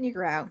learn from it and you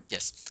grow.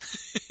 Yes.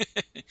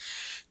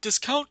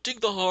 Discounting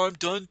the harm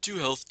done to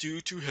health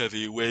due to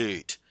heavy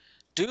weight.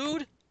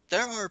 Dude,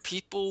 there are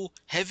people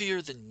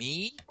heavier than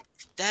me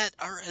that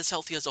are as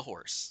healthy as a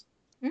horse.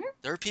 Mhm.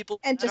 There are people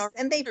And that just are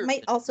and they lighter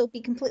might than. also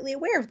be completely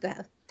aware of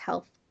the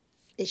health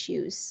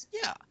issues.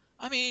 Yeah,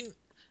 I mean,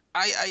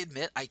 I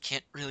admit I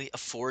can't really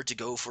afford to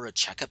go for a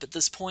checkup at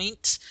this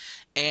point.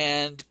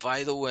 And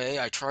by the way,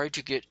 I tried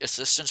to get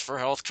assistance for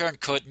healthcare and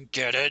couldn't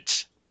get it.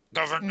 Mm.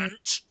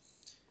 Government.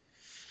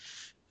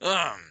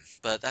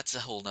 But that's a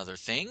whole nother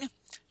thing.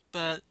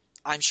 But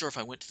I'm sure if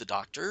I went to the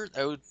doctor,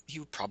 he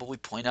would probably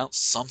point out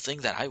something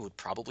that I would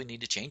probably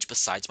need to change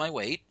besides my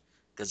weight,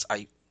 because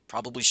I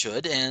probably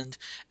should. And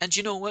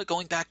you know what?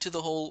 Going back to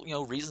the whole,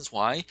 reasons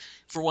why.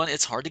 For one,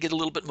 it's hard to get a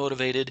little bit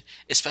motivated,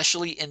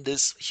 especially in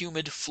this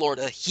humid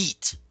Florida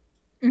heat.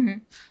 Hmm.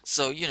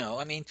 So,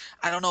 I mean,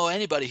 I don't know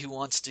anybody who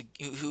wants to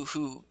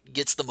who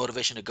gets the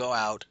motivation to go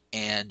out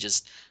and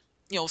just,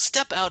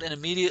 step out and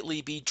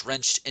immediately be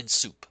drenched in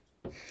soup.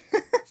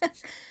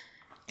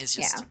 It's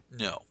Yeah, just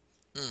no.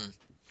 Mm.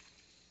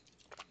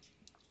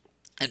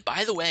 And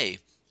by the way,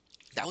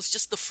 that was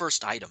just the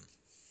first item.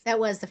 that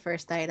was the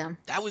first item.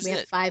 That was We have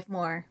it. 5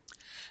 more,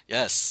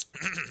 Yes.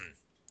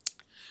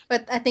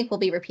 but I think we'll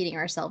be repeating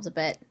ourselves a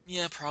bit.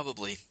 Yeah,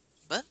 probably.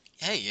 But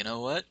hey, you know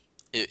what?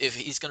 If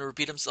he's going to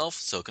repeat himself,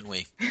 so can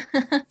we.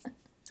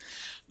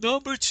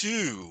 Number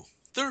 2.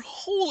 They're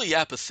wholly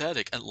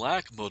apathetic and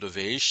lack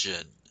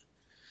motivation.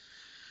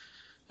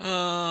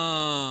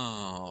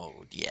 Oh,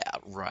 yeah,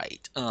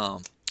 right.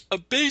 A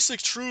basic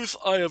truth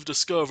I have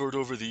discovered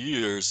over the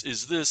years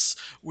is this: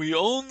 we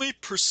only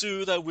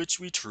pursue that which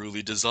we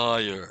truly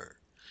desire.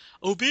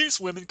 Obese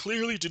women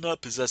clearly do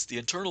not possess the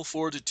internal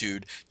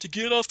fortitude to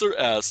get off their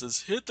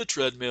asses, hit the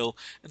treadmill,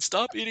 and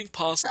stop eating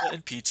pasta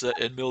and pizza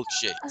and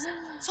milkshakes.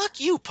 Fuck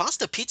you,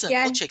 pasta, pizza, and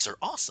Yeah, milkshakes are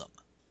awesome.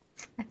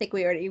 I think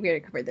we already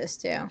covered this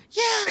too.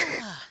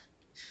 Yeah.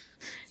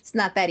 It's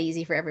not that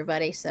easy for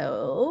everybody,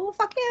 so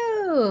fuck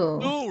you.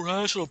 No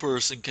rational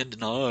person can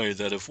deny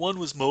that if one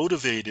was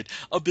motivated,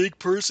 a big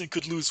person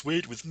could lose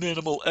weight with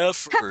minimal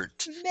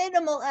effort.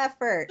 Minimal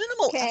effort.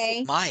 Minimal effort,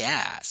 Okay. my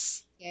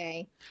ass.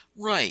 Okay.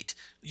 Right.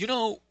 You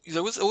know,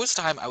 there was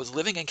time I was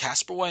living in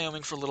Casper,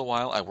 Wyoming for a little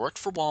while. I worked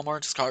for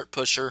Walmart as cart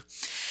pusher,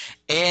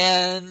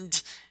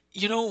 and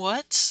you know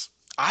what?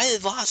 I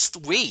had lost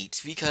weight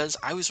because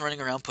I was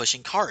running around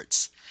pushing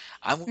carts.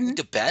 I'm willing Hmm.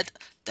 to bet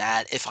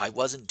that if I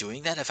wasn't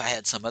doing that, if I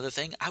had some other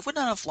thing, I would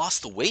not have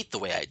lost the weight the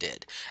way I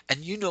did.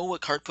 And you know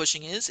what cart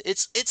pushing is?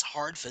 It's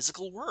hard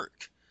physical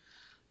work.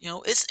 You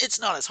know, it's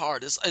not as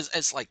hard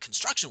as like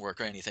construction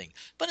work or anything,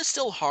 but it's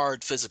still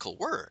hard physical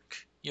work.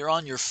 You're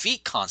on your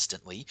feet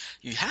constantly.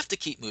 You have to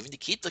keep moving to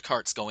keep the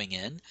carts going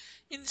in.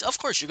 And of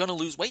course, you're going to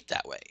lose weight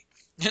that way.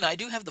 And I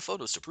do have the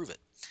photos to prove it.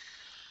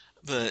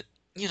 But,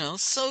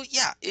 so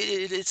yeah,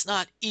 it's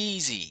not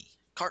easy.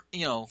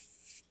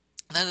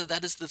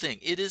 That is the thing.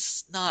 It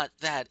is not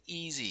that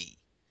easy.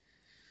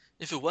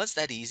 If it was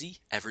that easy,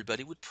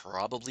 everybody would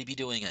probably be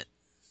doing it.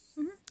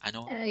 Hmm. I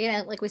know.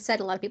 Yeah, like we said,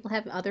 a lot of people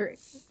have other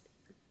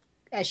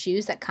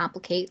issues that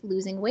complicate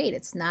losing weight.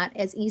 It's not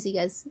as easy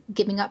as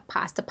giving up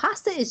pasta.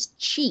 Pasta is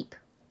cheap.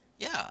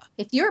 Yeah,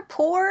 If you're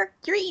poor,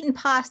 you're eating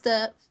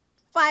pasta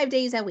 5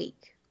 days a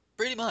week.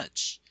 pretty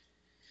much.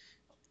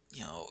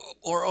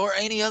 Or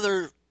any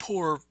other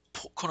quote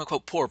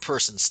unquote poor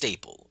person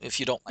staple if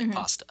you don't like Hmm.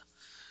 pasta.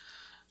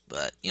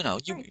 But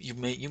Right.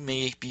 you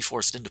may be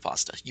forced into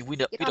pasta. We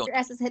don't Get we off don't your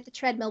asses and hit the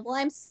treadmill.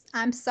 Well,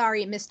 I'm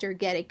sorry, Mister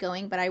Get It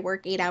Going, but I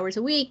work 8 hours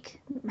a week.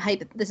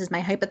 This is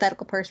my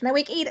hypothetical person. I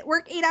work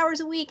 8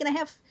 hours a week, and I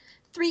have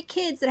 3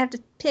 kids that I have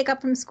to pick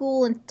up from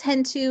school and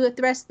tend to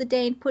the rest of the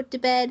day and put to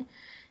bed.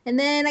 And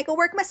then I go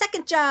work my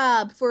second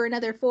job for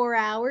another 4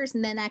 hours,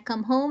 and then I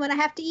come home and I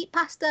have to eat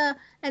pasta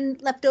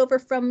and leftover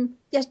from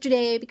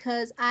yesterday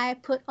because I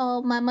put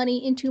all my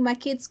money into my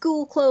kids'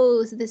 school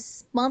clothes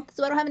this month,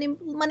 so I don't have any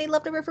money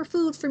left over for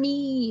food for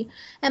me.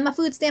 And my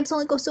food stamps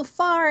only go so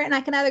far, and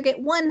I can either get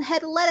one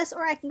head of lettuce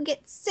or I can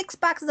get 6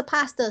 boxes of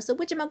pasta. So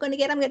which am I going to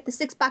get? I'm going to get the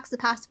 6 boxes of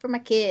pasta for my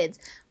kids.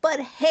 But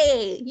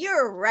hey,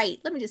 you're right.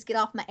 Let me just get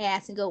off my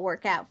ass and go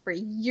work out for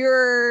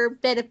your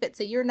benefit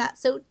so you're not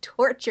so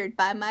tortured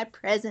by my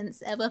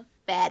presence of a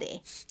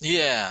fatty.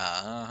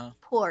 Yeah.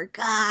 Poor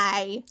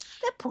guy.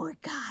 That poor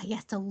guy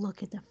has to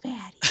look at the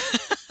fatty.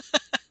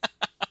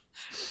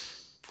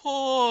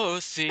 Poor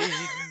thing.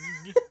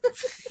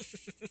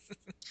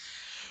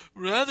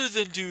 Rather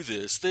than do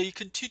this, they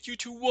continue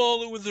to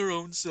wallow in their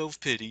own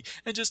self-pity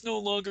and just no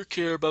longer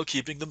care about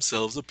keeping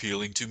themselves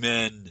appealing to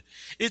men.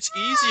 It's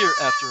easier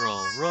after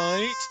all,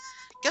 right?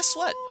 Guess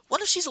what?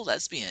 What if she's a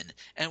lesbian?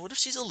 And what if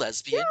she's a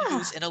lesbian Yeah.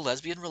 who's in a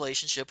lesbian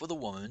relationship with a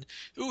woman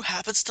who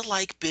happens to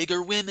like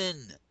bigger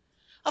women?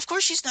 Of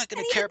course she's not going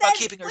And to care even about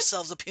then, keeping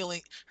herself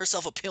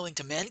appealing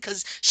to men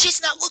because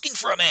she's not looking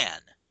for a man.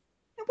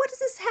 what does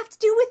this have to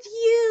do with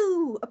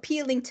you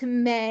appealing to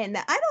men?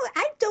 I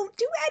don't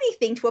do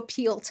anything to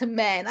appeal to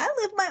men. I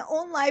live my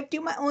own life,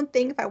 do my own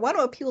thing. If I want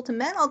to appeal to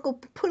men, I'll go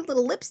put a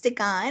little lipstick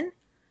on,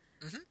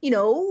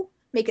 Hmm.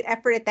 make an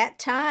effort at that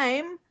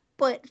time.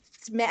 But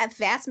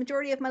vast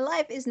majority of my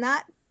life is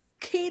not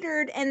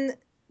catered and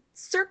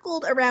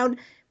circled around,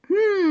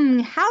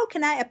 how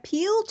can I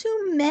appeal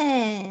to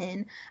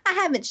men? I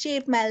haven't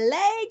shaved my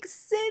legs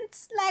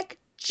since like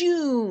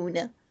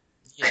June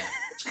Yeah.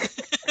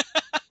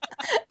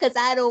 because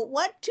I don't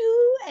want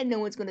to, and no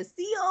one's gonna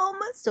see them.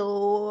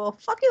 So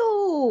fuck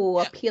you,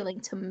 Yeah.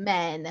 appealing to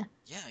men.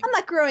 Yeah. I'm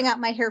not growing out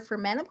my hair for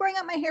men. I'm growing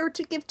out my hair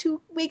to give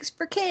 2 weeks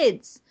for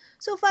kids.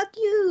 So fuck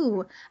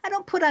you. I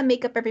don't put on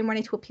makeup every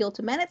morning to appeal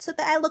to men. It's so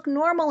that I look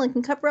normal and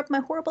can cover up my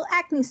horrible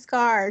acne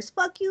scars.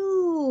 Fuck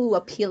you,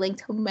 appealing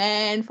to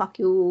men. Fuck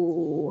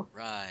you.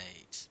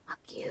 Right. Fuck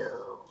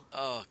you.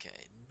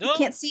 Okay. You No.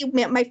 can't see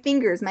my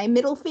fingers. My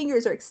middle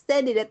fingers are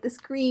extended at the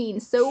screen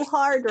so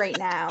hard right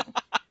now.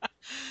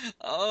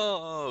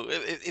 Oh,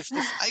 if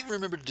I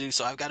remember to do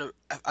so, I've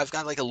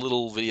got like a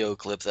little video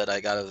clip that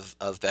I got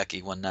of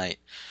Becky one night.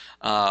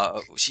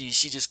 She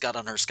just got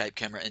on her Skype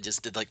camera and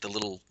just did like the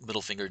little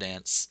middle finger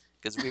dance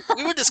because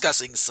we were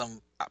discussing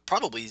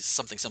probably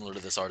something similar to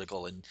this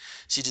article, and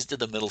she just did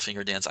the middle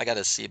finger dance. I got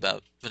to see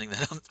about putting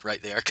that up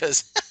right there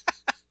because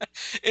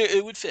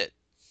it would fit.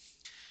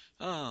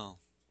 Oh,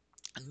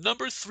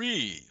 number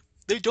 3.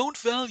 They don't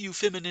value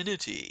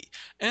femininity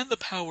and the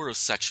power of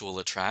sexual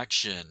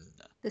attraction.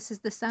 This is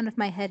the sound of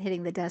my head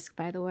hitting the desk,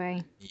 by the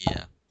way.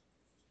 Yeah.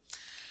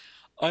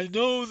 I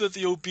know that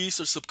the obese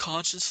are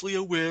subconsciously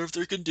aware of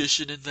their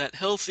condition and that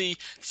healthy,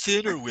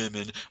 thinner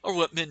women are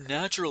what men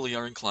naturally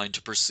are inclined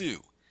to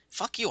pursue.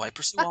 Fuck you, I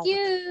pursue Fuck all women.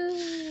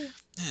 you.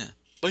 Yeah.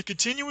 By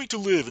continuing to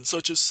live in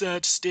such a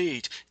sad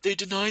state, they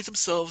deny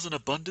themselves an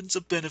abundance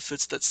of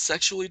benefits that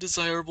sexually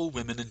desirable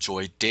women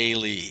enjoy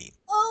daily.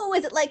 Oh,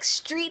 is it like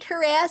street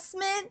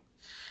harassment?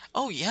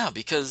 Oh yeah,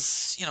 because,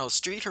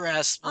 street All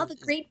harassment the is,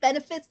 great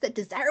benefits that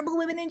desirable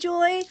women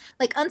enjoy,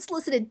 like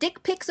unsolicited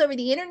dick pics over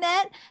the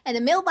internet and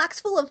a mailbox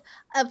full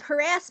of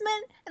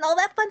harassment and all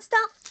that fun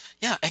stuff.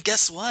 yeah, and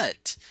guess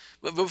what?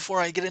 Before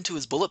I get into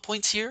his bullet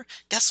points here,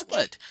 guess Okay.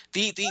 what?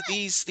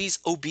 These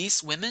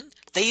obese women,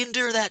 they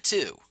endure that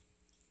too.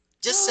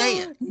 Just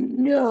saying. What?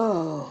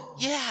 No.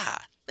 Yeah,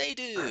 they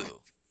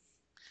do.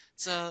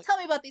 So, Tell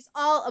me about these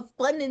all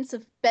abundance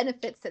of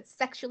benefits that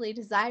sexually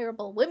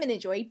desirable women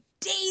enjoy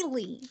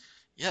daily.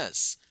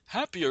 yes,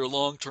 happier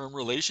long-term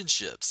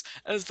relationships,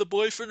 as the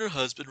boyfriend or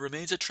husband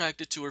remains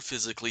attracted to her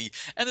physically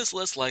and is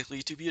less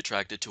likely to be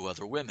attracted to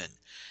other women.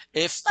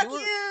 If Fuck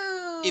your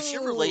if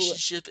your you.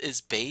 relationship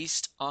is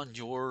based on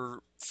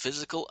your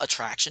physical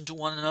attraction to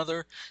one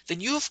another, then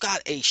you've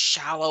got a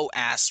shallow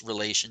ass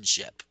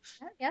relationship.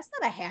 That's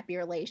not a happy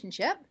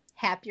relationship.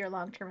 Happier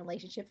long-term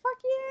relationship.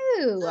 Fuck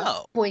you.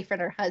 No,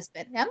 Boyfriend or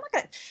husband. I'm not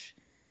gonna.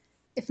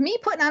 If me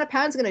putting on a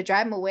pound is gonna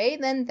drive him away,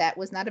 then that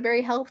was not a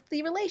very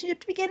healthy relationship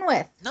to begin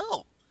with.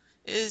 no,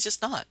 it's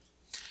just not.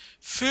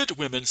 Fit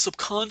women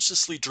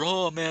subconsciously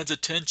draw a man's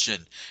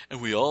attention,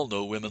 and we all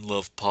know women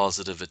love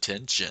positive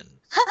attention.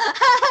 I'm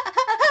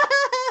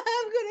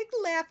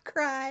gonna laugh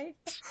cry.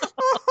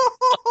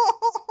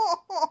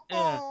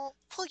 Yeah.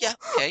 Well, yeah,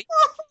 okay.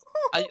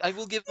 I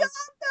will give Y'all them.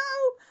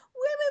 know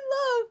women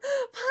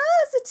love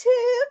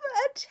positive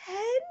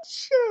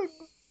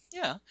attention.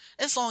 Yeah,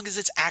 as long as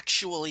it's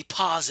actually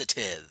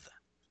positive.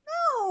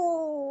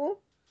 No.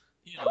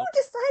 You Who know,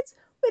 decides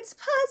what's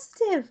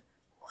positive?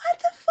 What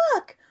the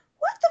fuck?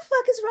 What the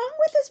fuck is wrong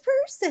with this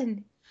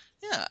person?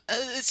 yeah,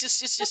 it's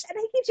just. And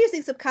he keeps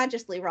using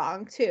subconsciously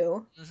wrong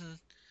too. hmm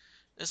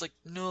It's like,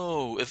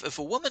 no, if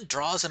a woman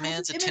draws a Why do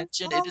man's women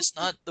attention, it love? is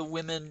not the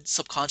women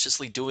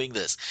subconsciously doing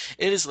this.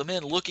 It is the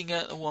men looking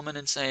at a woman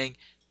and saying,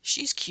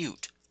 she's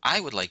cute. I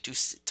would like to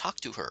talk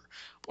to her,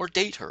 or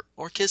date her,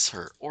 or kiss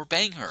her, or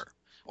bang her,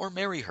 or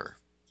marry her.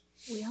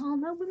 We all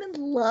know women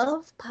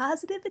love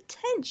positive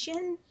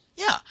attention.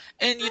 Yeah,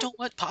 and you know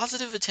what?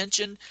 Positive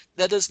attention,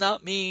 that does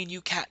not mean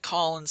you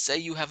catcall and say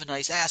you have a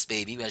nice ass,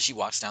 baby, as she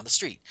walks down the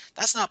street.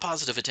 That's not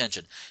positive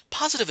attention.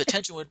 Positive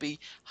attention would be,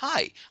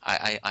 hi,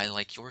 I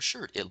like your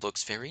shirt. It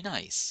looks very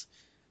nice.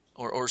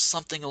 Or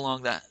something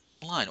along that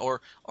line.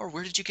 Or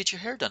where did you get your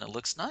hair done? It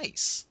looks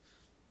nice.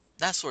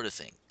 That sort of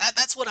thing.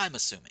 That's what I'm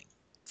assuming.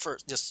 For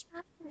just,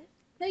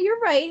 No, you're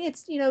right.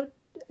 It's, mm,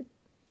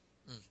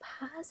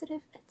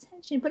 positive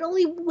attention, but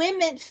only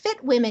women,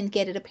 fit women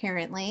get it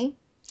apparently.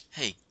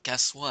 hey,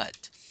 guess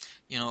what?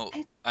 You know,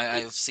 I,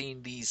 I've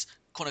seen these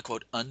quote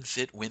unquote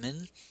unfit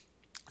women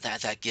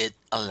that get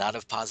a lot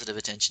of positive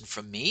attention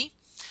from me,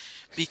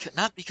 because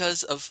not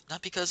because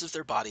of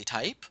their body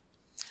type.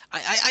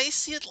 I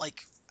see it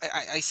like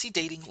I see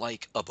dating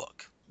like a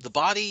book. The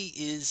body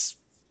is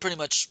pretty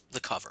much the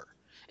cover.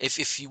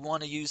 If you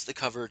want to use the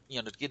cover,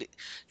 to get it,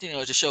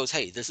 it just shows,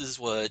 hey, this is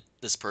what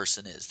this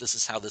person is. This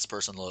is how this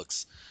person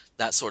looks,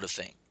 that sort of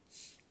thing.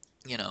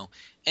 You know,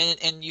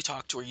 and you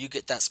talk to her, you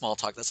get that small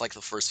talk. That's like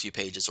the first few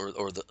pages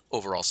or the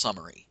overall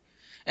summary.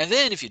 And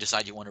then if you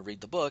decide you want to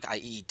read the book,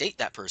 i.e., date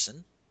that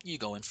person, you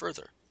go in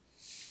further.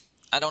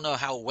 I don't know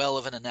how well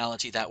of an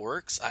analogy that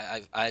works.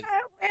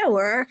 it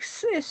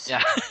works.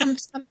 Yeah. I'm,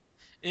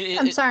 it,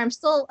 I'm it, sorry. I'm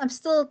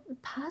still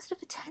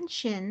positive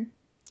attention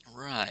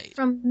right.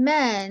 from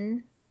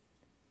men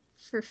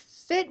for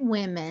fit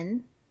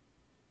women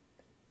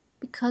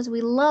because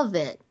we love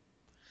it.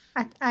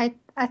 I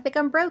think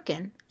I'm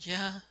broken.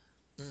 Yeah.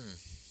 Mm.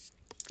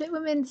 Fit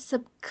women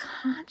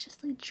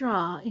subconsciously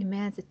draw a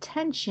man's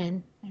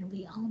attention, and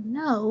we all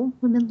know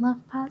women love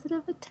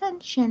positive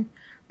attention.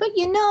 But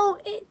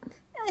eh,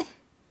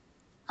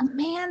 a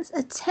man's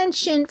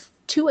attention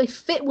to a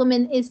fit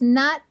woman is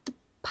not the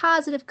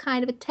positive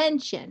kind of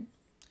attention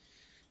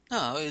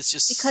No, it's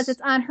because just.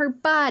 it's on her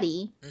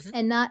body Mhm.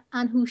 and not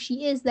on who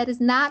she is. That is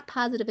not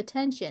positive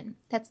attention.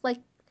 That's like,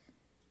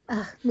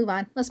 move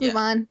on. Let's move Yeah.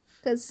 on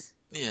because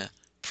Yeah.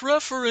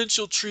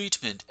 Preferential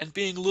treatment and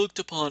being looked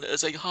upon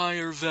as a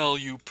higher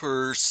value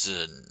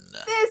person.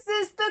 this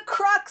is the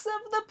crux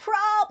of the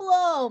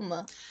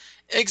problem.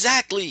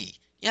 Exactly.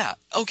 Yeah.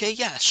 Okay.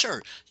 Yeah.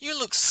 Sure. You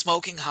look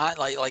smoking hot.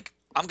 Like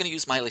I'm gonna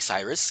use Miley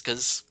Cyrus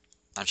because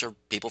I'm sure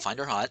people find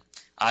her hot.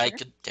 I Sure.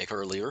 could take her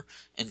earlier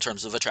in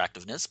terms of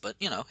attractiveness, but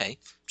hey, I'm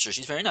sure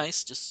she's very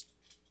nice. Just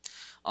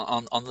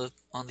on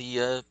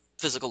the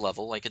physical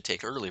level, I could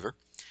take her or leave her.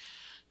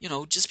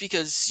 Just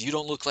because you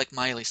don't look like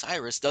Miley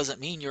Cyrus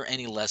doesn't mean you're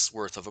any less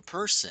worth of a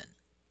person.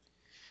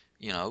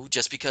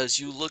 Just because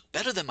you look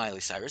better than Miley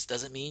Cyrus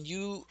doesn't mean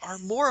you are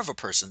more of a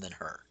person than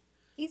her.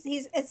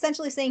 He's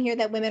essentially saying here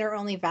that women are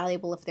only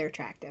valuable if they're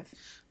attractive.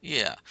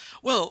 Yeah.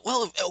 Well,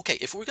 okay,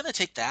 if we're gonna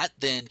take that,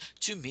 then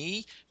to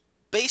me,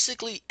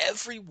 basically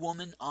every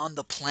woman on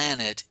the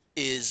planet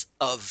is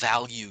of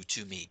value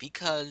to me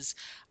because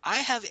I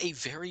have a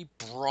very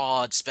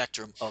broad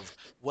spectrum of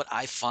what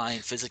I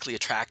find physically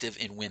attractive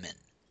in women.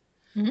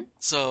 Mhm.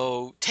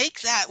 So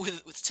take that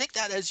take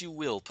that as you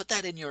will. Put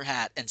that in your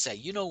hat and say,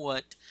 you know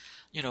what?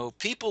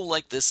 People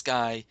like this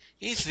guy,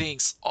 he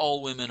thinks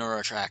all women are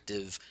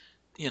attractive.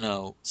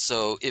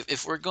 So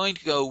if we're going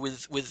to go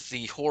with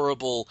the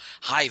horrible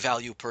high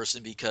value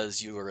person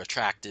because you are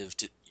attractive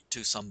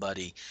to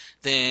somebody,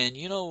 then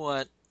you know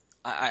what?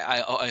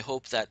 I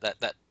hope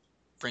that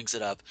brings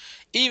it up.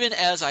 Even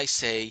as I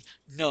say,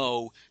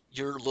 no,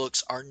 your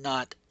looks are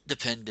not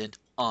dependent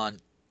on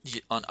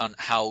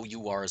how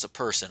you are as a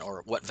person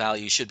or what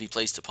value should be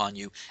placed upon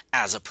you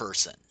as a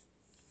person.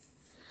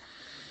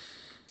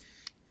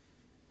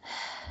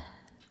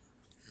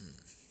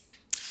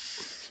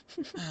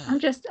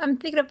 I'm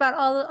thinking about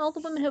all the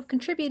women who have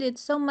contributed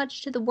so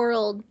much to the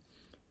world,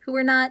 who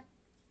are not,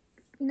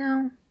 you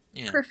know,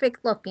 Yeah,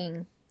 perfect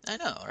looking. I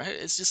know, right?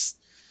 It's just,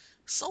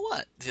 so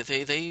what?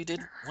 They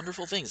did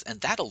wonderful things, and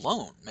that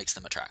alone makes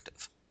them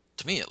attractive,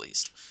 to me at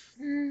least.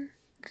 Mm,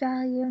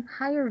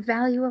 higher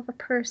value of a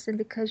person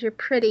because you're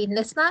pretty. And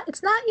it's not,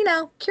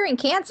 curing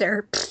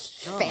cancer.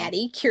 Pfft, No.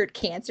 fatty cured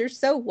cancer.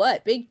 So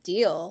what? Big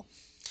deal.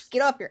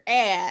 Get off your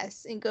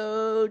ass and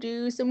go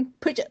do some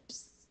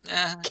push-ups.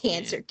 Yeah,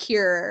 Cancer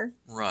cure.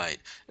 right.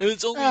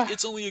 It's only Ugh.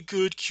 it's only a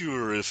good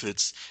cure if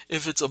it's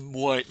a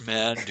white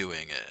man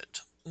doing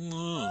it.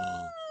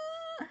 All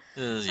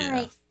Yeah.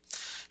 right.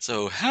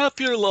 So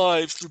happier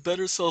lives through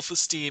better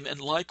self-esteem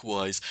and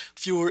likewise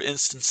fewer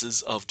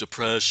instances of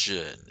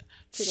depression.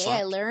 Today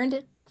I Fuck.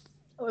 learned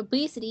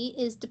obesity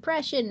is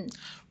depression.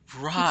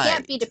 You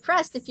can't be Right.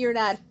 depressed if you're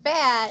not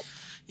fat.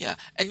 Yeah.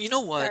 And you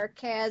know what?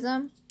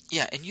 Sarcasm.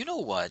 Yeah, and you know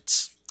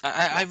what?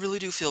 I What? really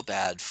do feel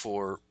bad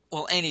for,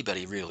 well,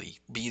 anybody really,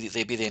 be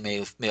they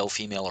male,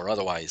 female, or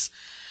otherwise,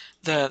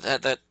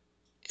 that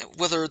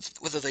whether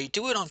they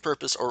do it on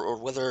purpose or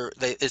whether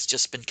it's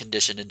just been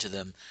conditioned into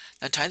them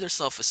and tie their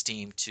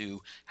self-esteem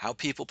to how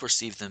people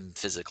perceive them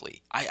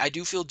physically. I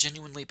do feel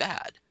genuinely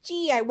bad.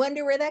 Gee, I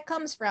wonder where that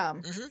comes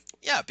from.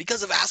 Yeah,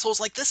 because of assholes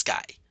like this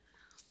guy.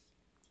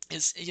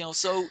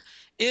 So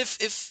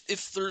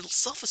if their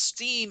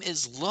self-esteem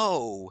is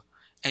low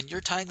and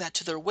you're tying that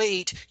to their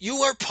weight,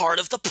 you are part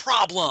of the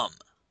problem.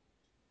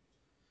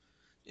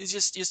 It's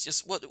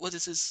just what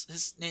is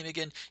his name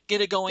again?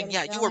 Get it Get going. it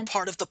Yeah, you are going.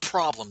 part of the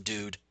problem,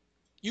 dude.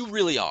 You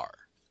really are.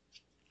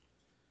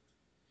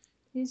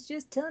 He's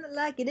just telling it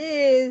like it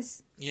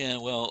is. Yeah,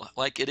 well,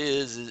 like it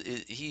is,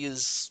 he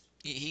is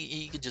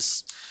he could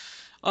just.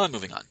 I'm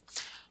moving on.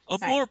 A All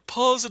right. more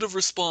positive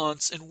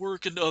response in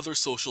work and other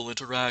social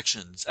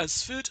interactions,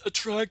 as fit,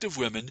 attractive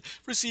women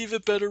receive a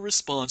better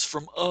response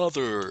from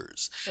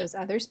others. Those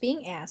others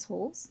being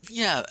assholes.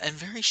 Yeah, and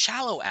very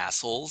shallow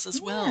assholes as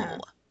well. Yeah.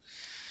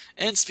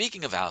 And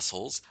speaking of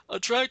assholes,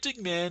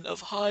 attracting men of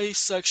high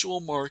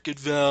sexual market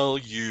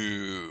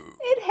value.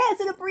 It has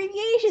an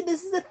abbreviation.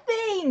 This is a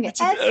thing.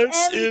 It's an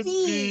SMV.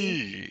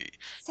 SMV.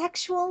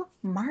 Sexual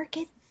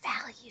market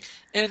value.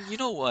 And you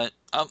know what?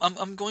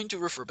 I'm going to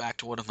refer back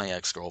to one of my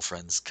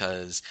ex-girlfriends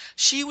because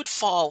she would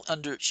fall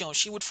under,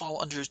 she would fall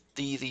under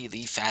the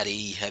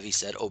fatty,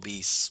 heavy-set,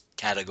 obese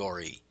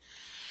category.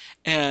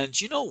 And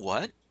you know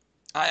what?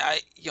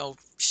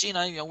 She and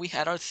I, we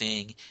had our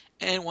thing,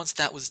 and once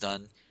that was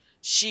done,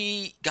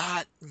 she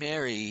got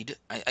married.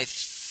 I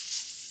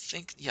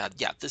think, yeah,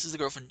 this is the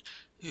girlfriend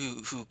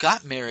who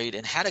got married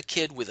and had a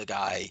kid with a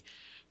guy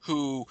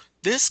who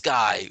this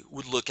guy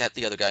would look at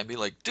the other guy and be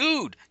like,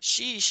 dude,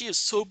 she is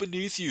so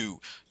beneath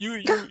you.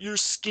 You're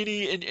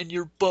skinny and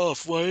you're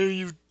buff. Why are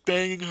you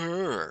banging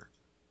her?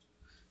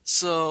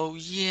 So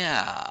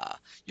yeah,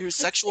 your It's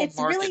sexual it's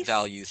market really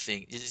value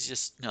thing is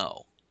just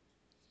no.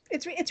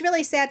 it's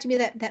really sad to me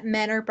that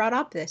men are brought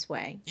up this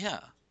way. Yeah,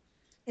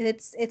 And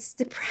it's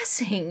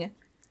depressing. I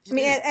it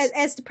mean, is.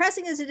 as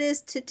depressing as it is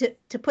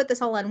to put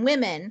this all on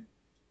women,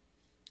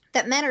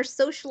 that men are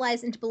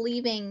socialized into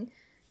believing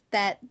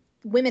that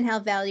women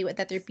have value,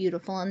 that they're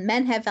beautiful, and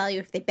men have value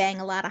if they bang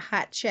a lot of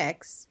hot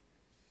chicks.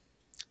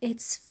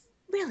 It's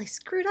really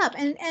screwed up.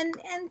 And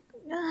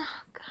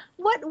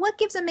what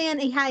gives a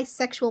man a high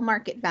sexual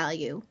market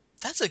value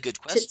That's a good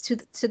to question.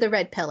 to the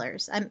red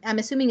pillars? I'm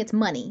assuming it's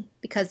money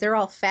because they're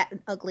all fat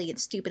and ugly and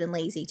stupid and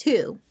lazy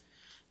too.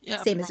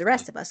 Yeah, Same as the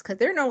rest probably. of us because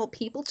they're normal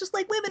people just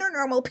like women are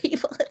normal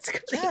people. It's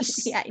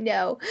crazy, Yes. I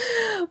know,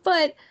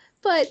 but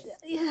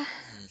yeah.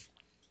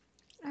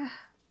 Mm.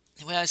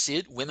 The way I see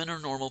it, women are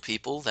normal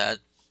people that,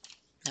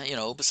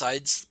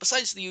 besides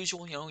the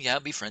usual, yeah,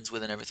 be friends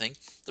with and everything.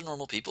 They're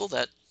normal people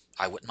that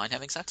I wouldn't mind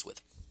having sex with.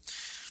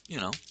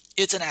 You know,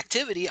 it's an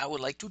activity I would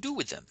like to do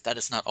with them. That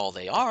is not all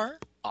they are,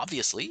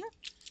 obviously,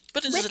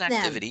 but it is With an them,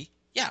 activity.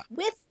 Yeah,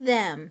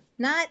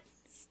 not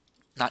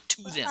not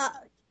to them.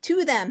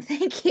 to them.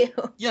 Thank you.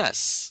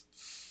 Yes.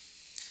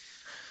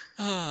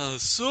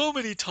 So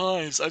many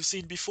times I've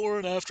seen before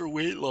and after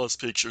weight loss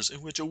pictures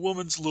in which a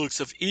woman's looks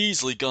have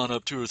easily gone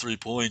up 2 or 3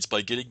 points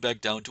by getting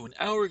back down to an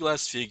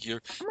hourglass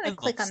figure I'm going to and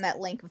click on lost, that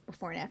link of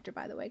before and after,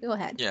 by the way. Go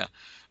ahead. yeah,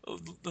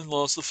 and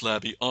lost the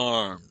flabby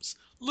arms.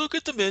 Look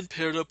at the men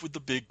paired up with the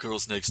big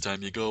girls next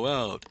time you go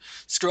out.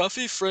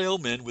 Scruffy, frail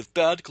men with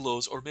bad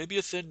clothes or maybe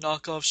a thin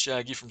knockoff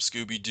Shaggy from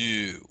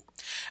Scooby-Doo.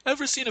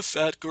 Ever seen a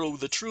fat girl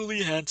with a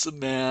truly handsome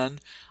man?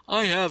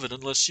 I haven't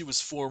unless she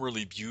was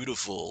formerly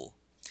beautiful.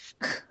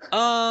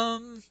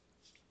 Um,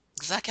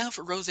 does that count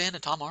for Roseanne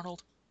and Tom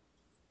Arnold?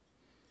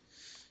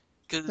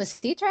 Was Because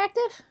he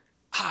attractive?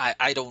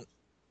 I don't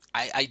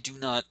I do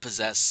not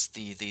possess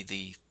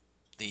the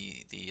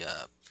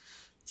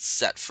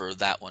set for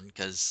that one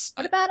because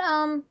What I about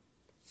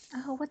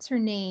oh, what's her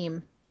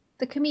name?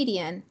 The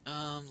comedian.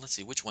 let's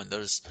see which one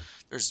there's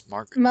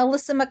Margaret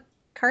Melissa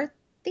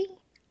McCarthy?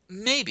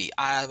 maybe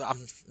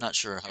I'm not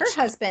sure how Her she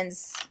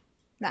husband's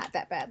not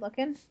that bad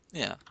looking.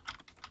 yeah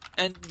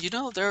and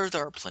there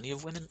are plenty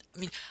of women. I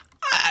mean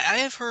I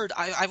have heard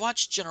I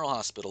watched General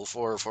Hospital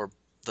for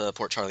the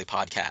Port Charlie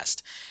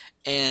podcast.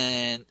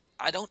 And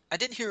I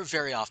didn't hear it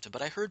very often,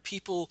 but I heard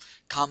people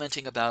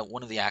commenting about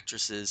one of the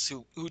actresses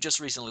who just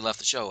recently left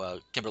the show,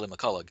 Kimberly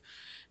McCullough,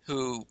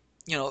 who,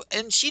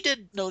 and she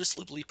did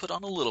noticeably put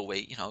on a little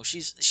weight.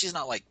 She's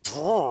not like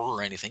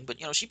or anything, but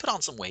she put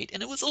on some weight,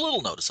 and it was a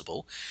little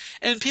noticeable.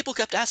 And people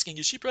kept asking,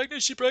 "Is she pregnant?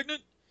 Is she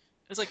pregnant?"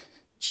 It's like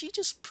she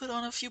just put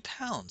on a few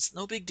pounds,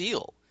 no big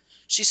deal.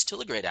 She's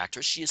still a great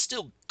actress. She is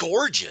still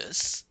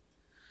gorgeous.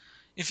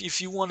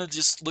 If you want to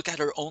just look at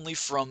her only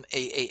from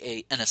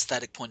an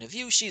aesthetic point of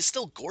view, she's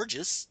still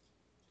gorgeous,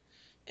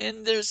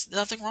 and there's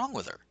nothing wrong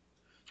with her.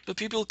 But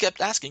people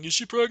kept asking, "Is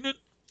she pregnant?"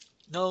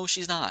 No,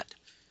 she's not.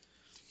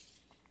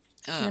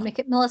 You Oh, know,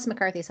 Melissa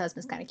McCarthy's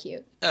husband's kind of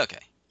cute. okay.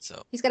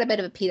 So, He's got a bit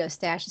of a pedo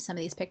stash in some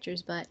of these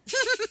pictures, but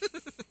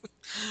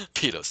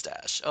pedo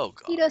stash. Oh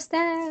God. pedo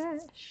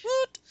stash.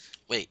 What?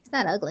 Wait. He's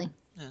not ugly.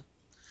 Yeah.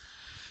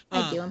 I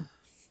Uh, do him.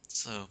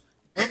 so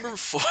number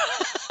four.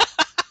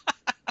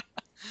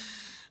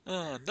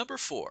 Number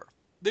four.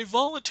 They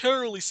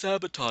voluntarily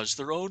sabotage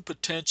their own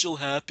potential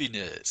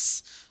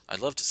happiness. I'd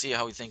love to see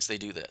how he thinks they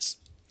do this.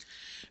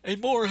 A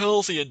more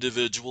healthy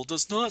individual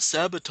does not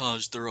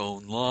sabotage their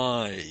own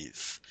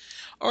life.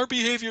 Our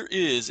behavior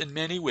is, in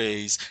many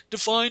ways,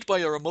 defined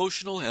by our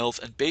emotional health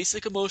and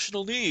basic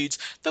emotional needs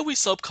that we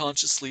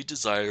subconsciously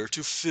desire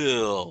to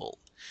fill.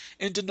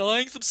 In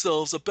denying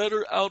themselves a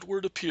better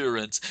outward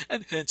appearance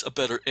and hence a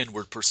better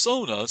inward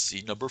persona,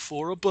 see number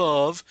 4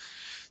 above,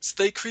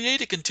 they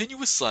create a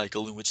continuous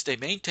cycle in which they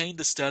maintain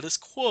the status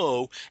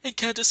quo and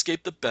can't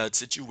escape the bad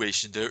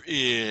situation they're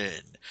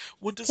in.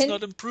 One does Can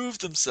not improve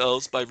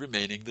themselves by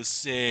remaining the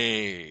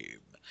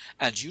same.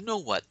 And you know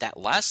what? That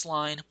last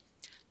line,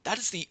 that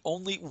is the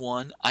only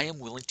one I am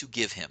willing to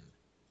give him.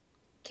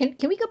 can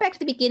we go back to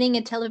the beginning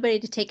and tell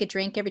everybody to take a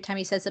drink every time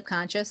he says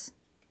subconscious?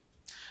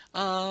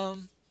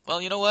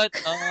 Well, you know what?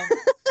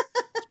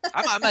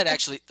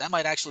 That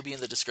might actually be in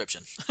the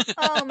description.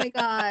 Oh my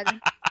god.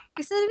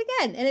 He said it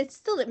again, and it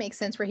still didn't make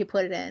sense where he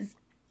put it in.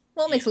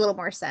 Well, it Yeah. makes a little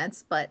more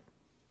sense, but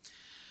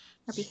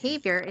our Yeah.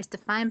 behavior is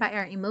defined by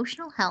our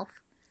emotional health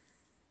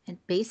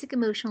and basic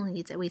emotional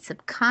needs that we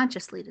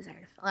subconsciously desire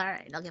to fill. All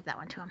right, I'll give that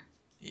one to him.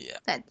 Yeah.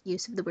 That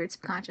use of the word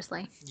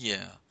subconsciously.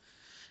 Yeah.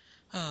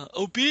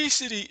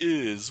 Obesity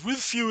is, with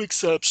few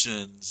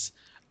exceptions,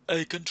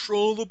 a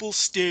controllable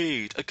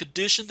state, a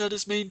condition that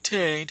is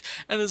maintained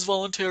and is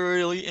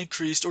voluntarily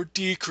increased or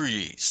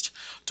decreased.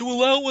 To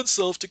allow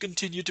oneself to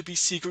continue to be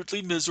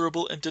secretly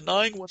miserable and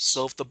denying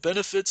oneself the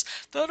benefits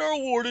that are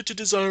awarded to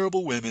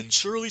desirable women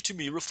surely to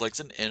me reflects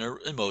an inner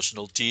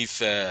emotional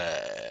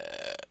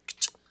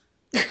defect.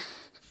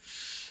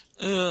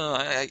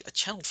 I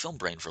channeled film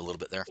brain for a little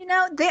bit there. You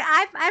know,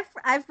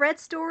 I've read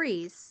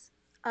stories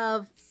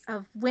of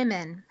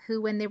women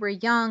who, when they were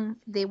young,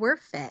 they were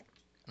fit,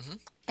 Hmm.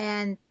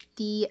 and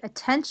the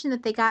attention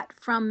that they got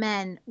from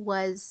men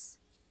was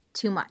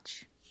too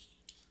much.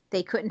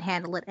 They couldn't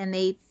handle it, and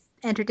they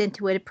entered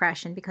into a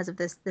depression because of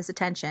this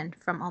attention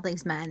from all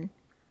these men.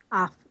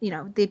 Off,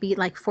 they'd be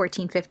like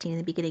 14, 15, and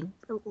they'd be getting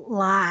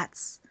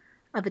lots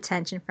of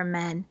attention from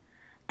men,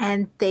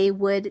 and they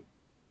would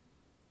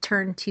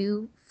turn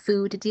to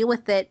food to deal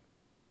with it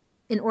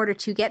in order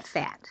to get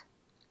fat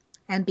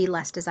and be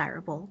less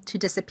desirable, to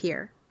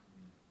disappear,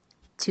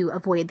 to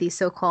avoid these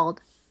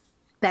so-called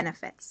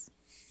benefits.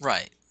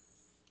 Right.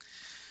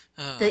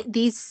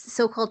 These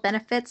so-called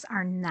benefits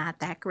are not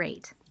that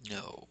great.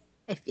 No.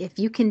 If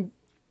you can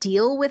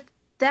deal with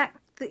that,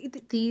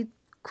 the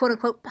quote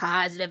unquote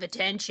positive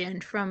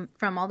attention from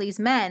all these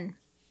men,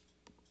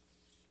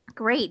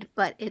 great.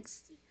 But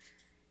it's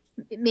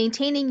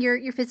maintaining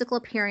your physical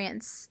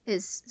appearance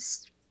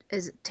is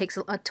takes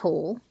a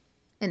toll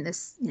in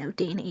this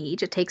day and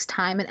age. It takes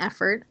time and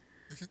effort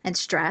Mhm. and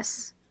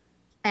stress,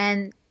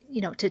 and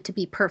to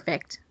be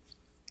perfect.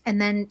 And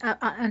then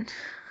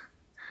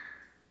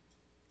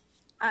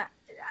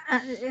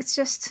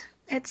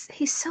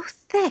he's so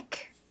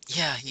thick.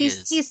 Yeah, he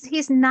is.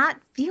 He's not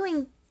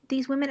viewing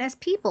these women as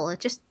people. It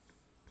just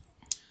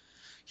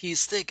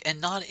He's thick,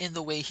 and not in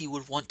the way he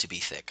would want to be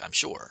thick, I'm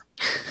sure.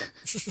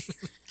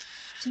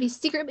 To be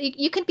secretly,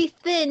 you can be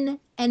thin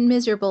and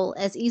miserable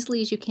as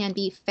easily as you can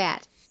be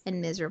fat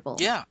and miserable.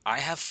 Yeah, I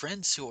have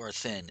friends who are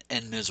thin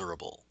and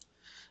miserable.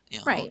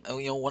 Right.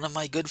 One of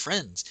my good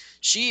friends,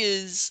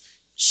 she's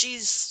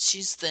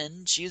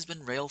thin. She has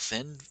been rail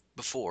thin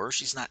before.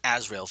 She's not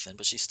as rail thin,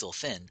 but she's still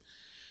thin,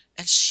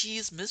 and she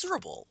is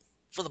miserable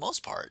for the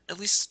most part. At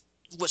least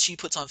what she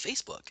puts on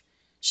Facebook,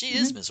 she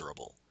is Hmm.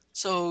 miserable.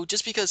 So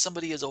just because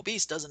somebody is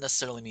obese doesn't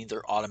necessarily mean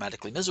they're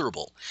automatically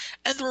miserable,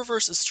 and the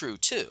reverse is true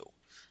too.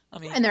 I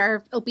mean, And there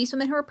are obese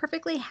women who are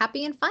perfectly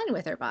happy and fine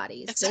with their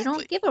bodies. They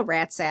don't exactly. give a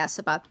rat's ass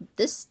about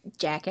this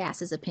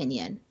jackass's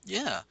opinion.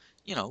 Yeah,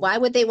 you know. Why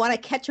would they want to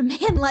catch a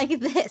man like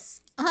this?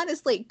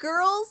 Honestly,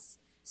 girls,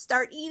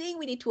 start eating.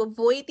 We need to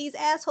avoid these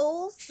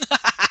assholes.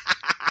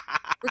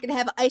 We're gonna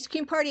have an ice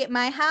cream party at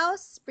my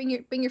house. Bring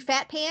your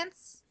fat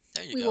pants.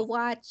 There you We go.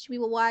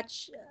 will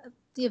watch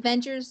the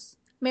Avengers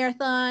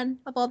marathon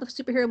of all the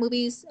superhero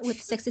movies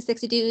with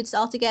 60 dudes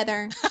all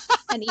together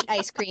and eat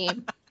ice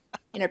cream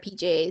in our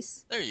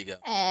PJs There you go.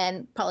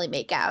 and probably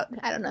make out.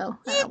 I don't know.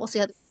 We'll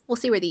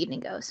see where the evening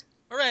goes.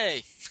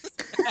 Hooray!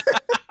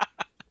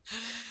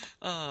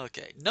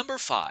 Okay, number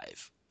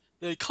 5.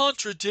 They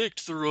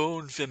contradict their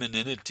own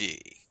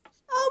femininity.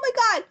 Oh my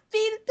God!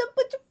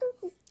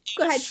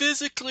 Go In a ahead.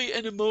 physically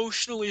and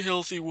emotionally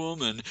healthy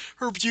woman,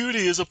 her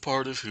beauty is a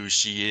part of who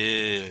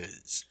she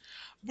is.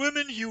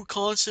 Women who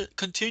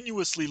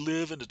continuously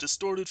live in a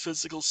distorted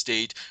physical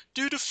state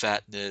due to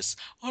fatness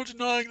are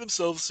denying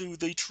themselves who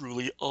they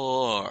truly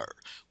are.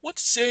 What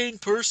sane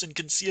person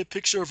can see a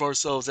picture of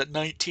ourselves at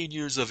 19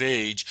 years of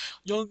age,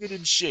 young and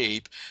in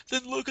shape,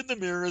 then look in the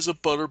mirror as a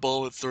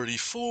butterball at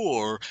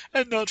 34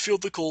 and not feel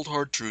the cold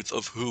hard truth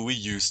of who we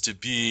used to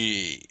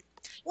be?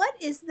 What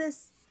is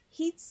this?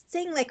 He's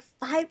saying like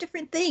 5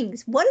 different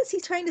things. What is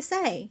he trying to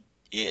say?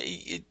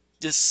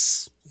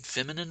 This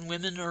feminine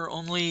women are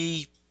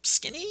only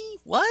skinny?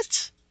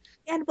 What?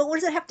 And but what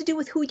does it have to do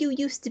with who you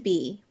used to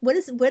be? What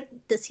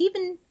does he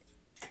even?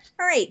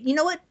 All right, you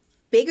know what?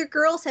 Bigger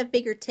girls have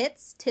bigger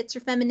tits. Tits are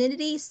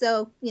femininity,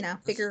 so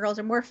bigger girls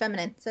are more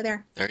feminine. So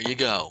there. There you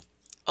go.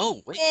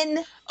 Oh wait.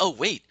 In Oh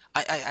wait.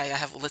 I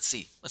have. Let's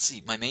see. Let's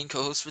see. My main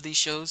co-host for these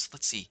shows.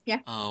 Let's see. yeah,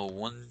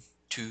 One,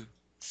 two.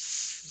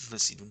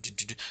 Let's see.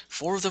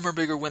 4 of them are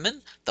bigger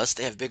women. Thus,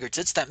 they have bigger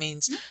tits. That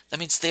means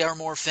they are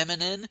more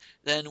feminine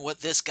than what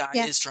this guy is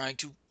yes. trying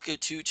to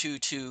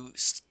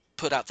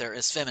put out there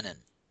as feminine.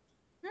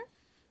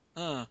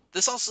 Hmm?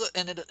 This also so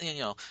and And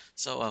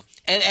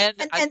I and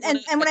do want and, to and I when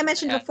I do want to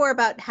mentioned add. before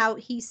about how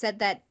he said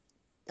that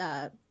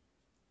uh,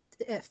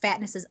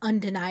 fatness is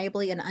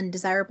undeniably an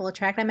undesirable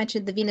attract, I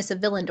mentioned the Venus of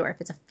Willendorf.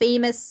 It's a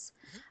famous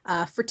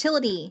Mhm.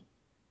 fertility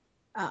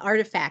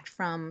artifact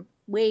from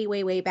way,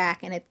 way, way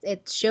back, and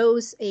it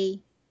shows a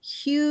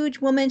huge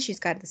woman. She's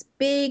got this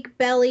big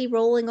belly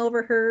rolling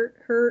over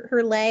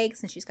her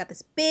legs, and she's got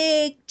this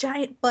big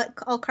giant butt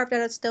all carved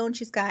out of stone.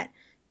 She's got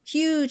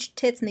huge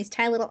tits and these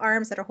tiny little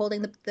arms that are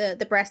holding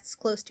the breasts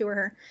close to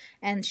her,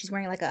 and she's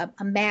wearing like a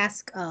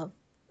mask of.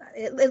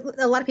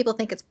 A lot of people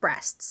think it's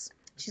breasts.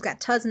 She's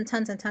got tons and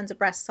tons and tons of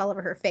breasts all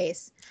over her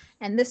face,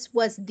 and this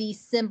was the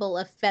symbol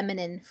of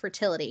feminine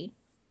fertility.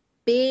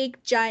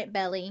 Big giant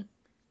belly,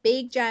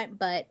 big giant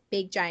butt,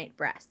 big giant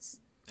breasts.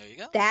 There you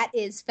go. That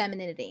is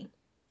femininity.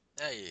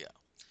 There you go.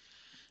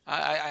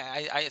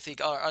 I think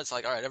it's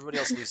like all right. Everybody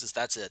else loses.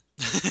 That's it.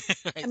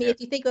 I Right mean, there.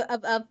 if you think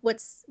of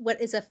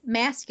what is a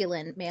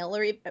masculine male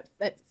or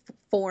a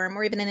form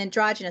or even an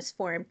androgynous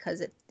form,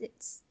 because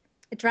it's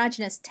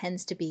androgynous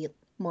tends to be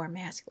more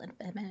masculine,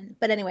 feminine.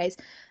 But anyways,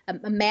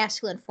 a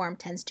masculine form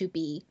tends to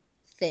be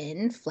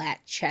thin, flat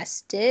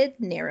chested,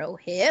 narrow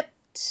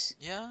hipped,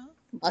 Yeah.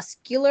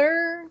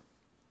 muscular.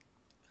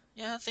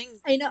 Yeah. I think.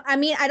 I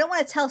mean, I don't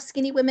want to tell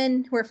skinny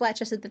women who are flat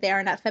chested that they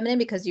are not feminine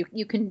because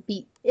you can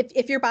be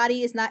if your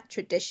body is not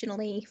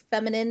traditionally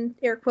feminine,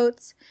 air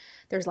quotes,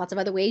 there's lots of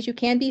other ways you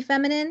can be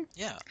feminine.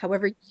 Yeah.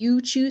 However,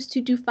 you choose to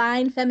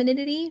define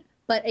femininity,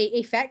 but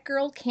a fat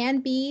girl can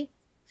be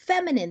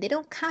feminine. They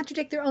don't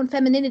contradict their own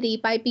femininity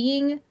by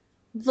being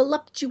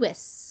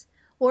voluptuous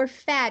or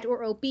fat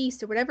or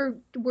obese or whatever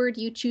word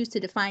you choose to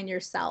define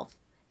yourself.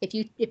 If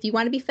you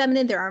want to be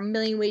feminine, there are a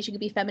million ways you can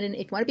be feminine.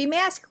 If you want to be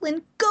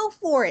masculine, go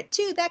for it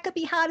too. That could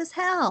be hot as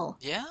hell.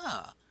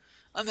 Yeah.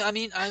 I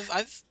mean,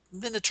 I've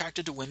been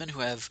attracted to women who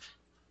have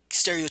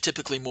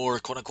stereotypically more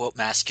quote unquote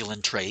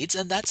masculine traits,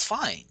 and that's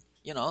fine.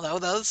 That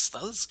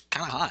was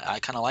kind of hot. I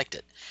kind of liked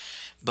it.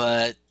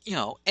 But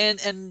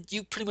and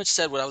you pretty much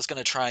said what I was going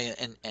to try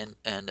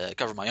and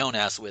cover my own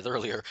ass with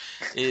earlier,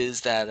 is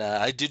that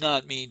I do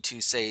not mean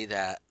to say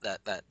that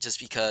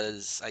just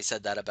because I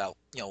said that about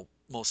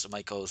most of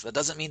my co-hosts, that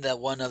doesn't mean that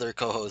one other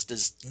co-host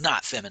is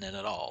not feminine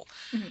at all.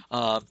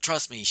 Mhm.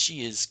 Trust me,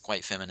 she is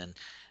quite feminine,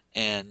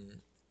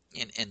 and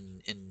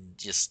and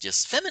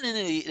just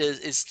femininity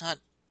is not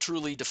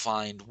truly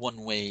defined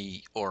one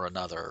way or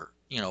another.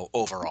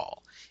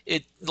 Overall,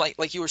 it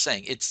like you were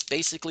saying, it's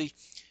basically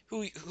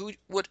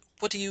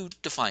what do you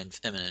define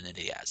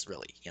femininity as,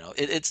 really?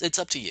 It's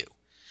up to you.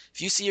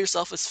 If you see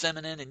yourself as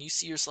feminine and you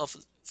see yourself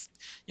as,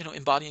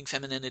 embodying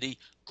femininity,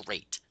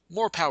 great.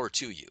 More power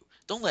to you.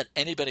 Don't let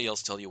anybody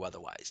else tell you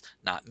otherwise.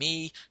 Not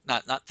me,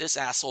 not this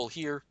asshole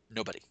here,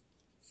 nobody.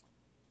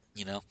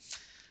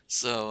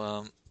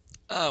 So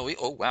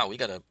wow, we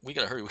gotta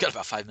hurry. We got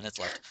about 5 minutes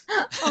left.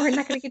 Oh, we're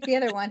not going to get the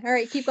other one. All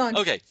right, keep going.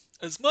 Okay.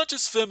 As much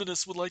as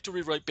feminists would like to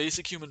rewrite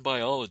basic human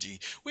biology,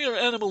 we are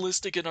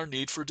animalistic in our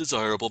need for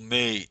desirable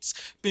mates.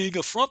 Being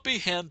a frumpy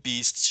hand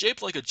beast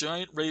shaped like a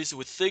giant raisin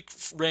with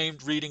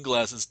thick-framed reading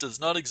glasses does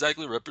not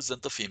exactly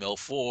represent the female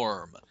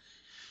form.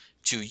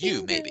 To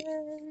you, maybe.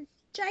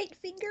 Giant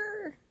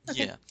finger.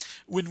 Okay. Yeah.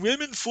 When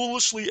women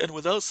foolishly and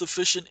without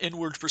sufficient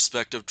inward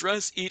perspective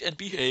dress, eat, and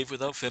behave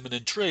without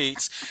feminine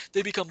traits,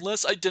 they become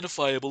less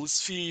identifiable as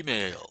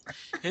female.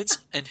 Hence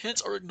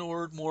are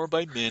ignored more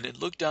by men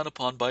and looked down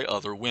upon by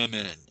other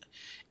women. I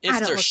If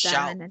don't they're look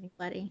down on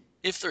anybody.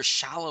 If they're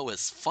shallow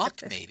as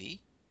fuck, maybe.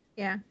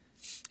 Yeah.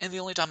 And the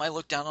only time I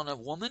look down on a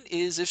woman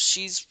is if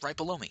she's right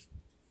below me.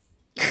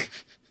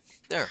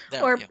 There.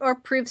 Or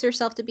proves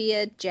herself to be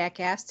a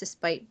jackass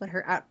despite what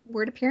her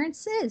outward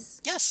appearance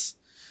is. Yes.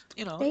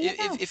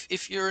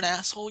 If you're an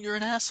asshole, you're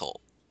an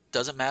asshole.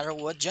 Doesn't matter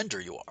what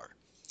gender you are.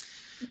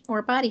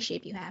 Or body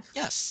shape you have.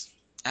 Yes.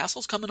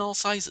 Assholes come in all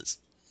sizes.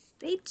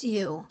 They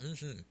do.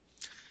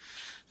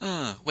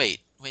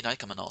 Wait, I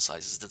come in all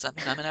sizes. Does that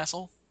mean I'm an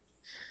asshole?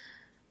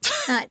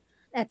 Not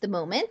at the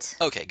moment.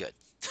 Okay, good.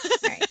 All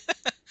right.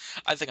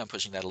 I think I'm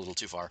pushing that a little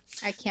too far.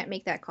 I can't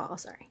make that call,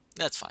 sorry.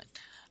 That's fine.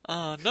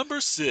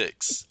 Number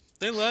 6.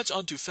 They latch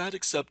onto fat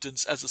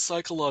acceptance as a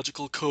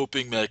psychological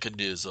coping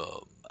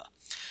mechanism.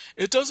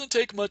 It doesn't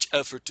take much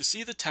effort to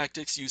see the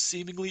tactics used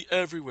seemingly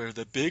everywhere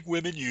that big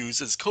women use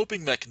as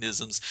coping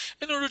mechanisms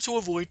in order to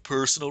avoid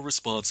personal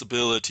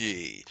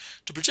responsibility,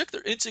 to project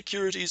their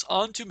insecurities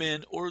onto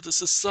men or the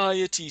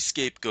society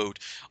scapegoat,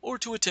 or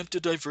to attempt to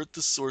divert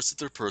the source of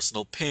their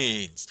personal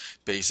pains,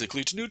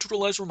 basically to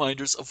neutralize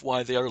reminders of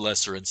why they are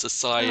lesser in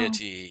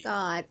society.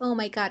 Oh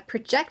my God,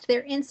 project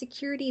their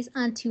insecurities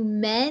onto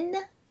men?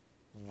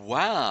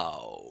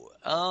 Wow.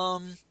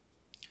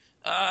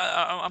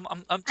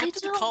 I'm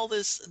tempted to call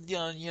this,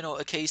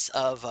 a case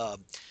of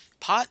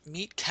pot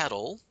meet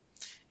kettle,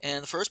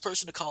 and the first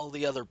person to call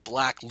the other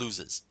black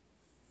loses.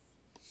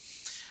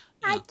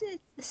 I did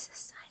the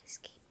society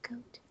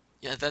scapegoat.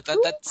 Yeah,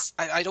 that's.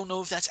 I don't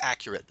know if that's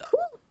accurate though.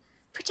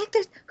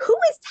 Projectors, who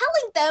is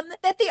telling them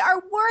that they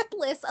are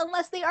worthless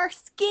unless they are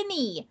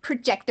skinny?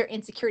 Project their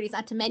insecurities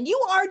onto men.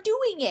 You are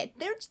doing it.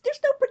 There's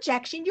no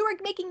projection. You are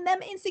making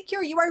them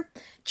insecure. You are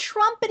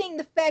trumpeting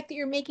the fact that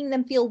you're making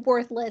them feel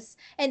worthless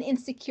and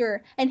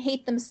insecure and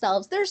hate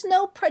themselves. There's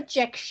no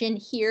projection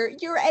here.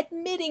 You're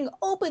admitting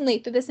openly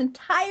through this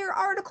entire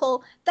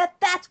article that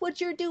that's what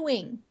you're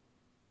doing.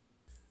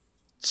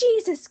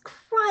 Jesus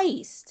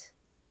Christ.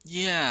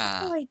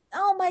 Yeah.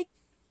 Oh my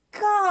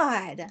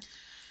God.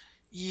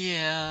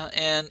 Yeah,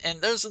 and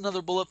there's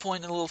another bullet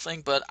point and a little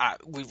thing, but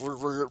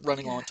we're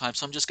running low on time,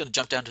 so I'm just going to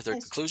jump down to their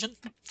conclusion.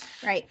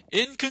 Right.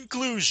 In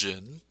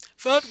conclusion,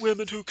 fat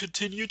women who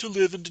continue to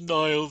live in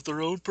denial of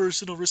their own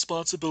personal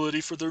responsibility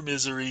for their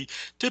misery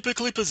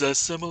typically possess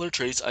similar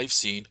traits I've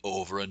seen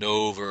over and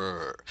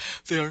over.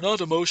 They are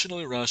not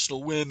emotionally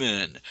rational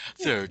women.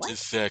 They're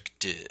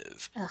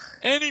defective. Ugh.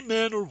 Any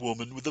man or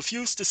woman, with a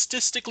few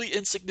statistically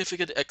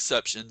insignificant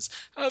exceptions,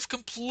 have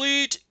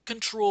complete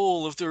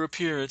control of their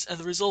appearance and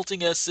the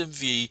resulting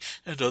SMV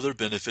and other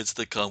benefits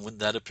that come when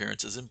that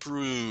appearance is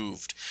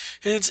improved.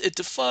 Hence, it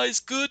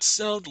defies good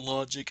sound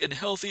logic and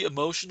healthy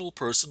emotional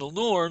personal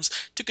norms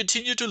to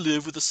continue to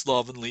live with a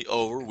slovenly,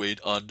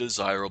 overweight,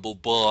 undesirable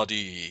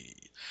body.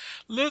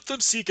 Let them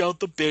seek out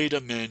the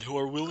beta men who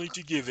are willing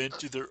to give in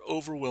to their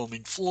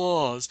overwhelming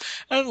flaws,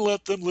 and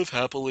let them live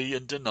happily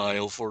in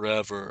denial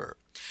forever.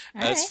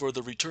 As for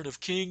the return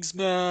of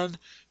Kingsman,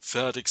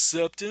 fat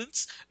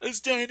acceptance, as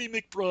Danny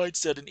McBride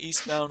said in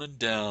Eastbound and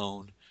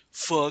Down,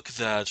 fuck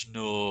that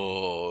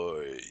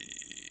noise.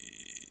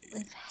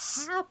 Live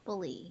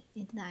happily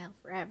in denial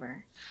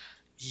forever.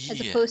 Yeah.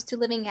 As opposed to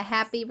living a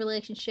happy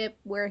relationship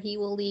where he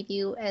will leave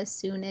you as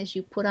soon as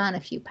you put on a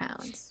few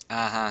pounds.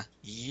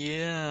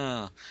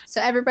 Yeah.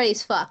 So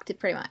everybody's fucked,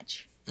 pretty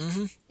much.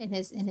 Mm-hmm.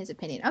 In his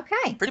opinion.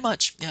 Okay. Pretty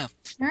much, yeah.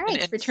 All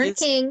right. And Return of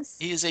Kings.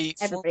 He is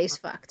everybody's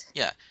fucked.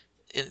 Yeah.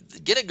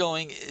 Get It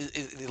Going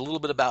is a little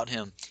bit about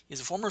him. He's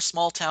a former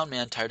small town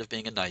man tired of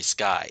being a nice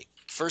guy.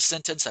 First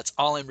sentence, that's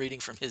all I'm reading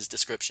from his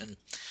description.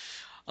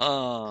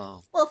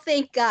 Well,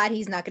 thank God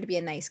he's not going to be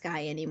a nice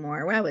guy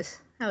anymore. I was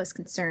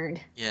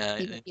concerned. Yeah.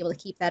 He won't be able to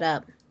keep that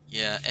up.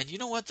 Yeah, and you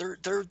know what?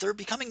 They're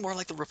becoming more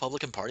like the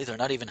Republican Party. They're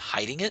not even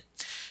hiding it,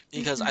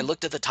 because I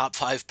looked at the top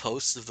 5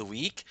 posts of the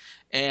week,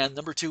 and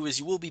number 2 is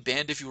you will be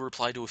banned if you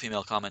reply to a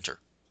female commenter.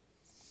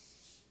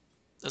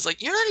 It's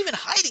like, you're not even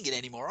hiding it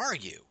anymore, are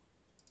you?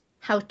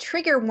 How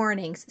trigger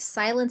warnings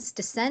silence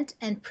dissent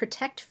and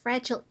protect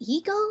fragile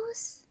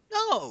egos?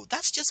 No,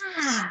 that's just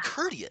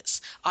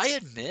courteous. I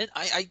admit,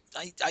 I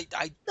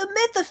the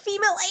myth of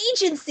female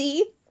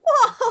agency.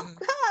 Whoa,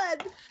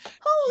 God!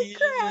 Holy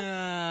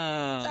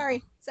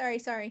crap!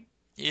 Sorry.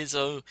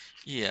 So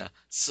yeah.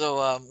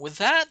 So with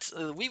that,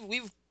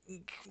 we've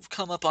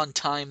come up on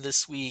time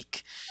this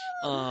week.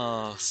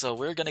 So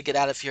we're gonna get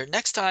out of here.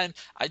 Next time,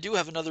 I do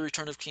have another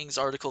Return of Kings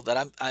article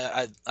that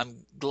I'm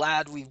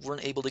glad we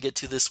weren't able to get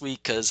to this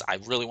week because I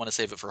really want to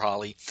save it for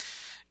Holly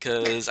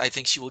because I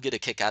think she will get a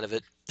kick out of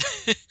it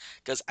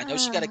because I know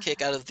she got a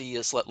kick out of the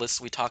slut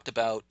list we talked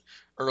about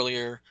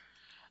earlier.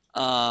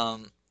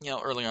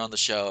 Earlier on the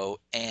show,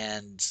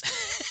 and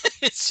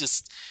it's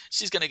just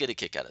she's gonna get a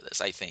kick out of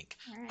this, I think.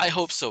 All I right.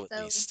 hope so, at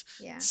So, least.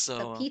 yeah. So,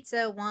 So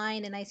pizza,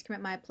 wine, and ice cream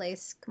at my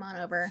place. Come on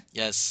over,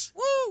 yes.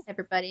 Woo!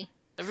 everybody.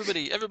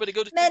 Everybody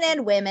go to Men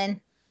and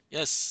women.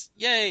 Yes.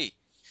 Yay!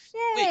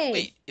 Yay!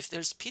 Wait. If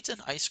there's pizza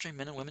and ice cream,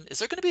 men and women, is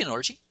there gonna be an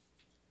orgy?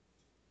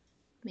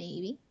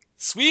 Maybe.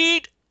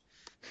 Sweet!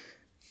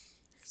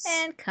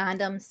 And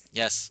condoms.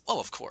 Yes. Oh,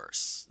 of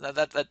course.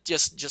 That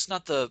just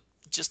not the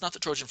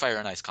Trojan Fire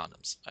and Ice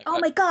condoms. Oh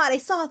my God, I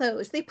saw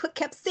those. They put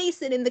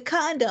capsaicin in the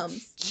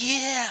condoms.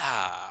 Yeah,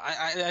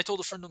 I told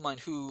a friend of mine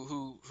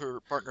who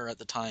her partner at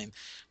the time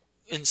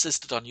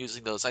insisted on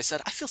using those. I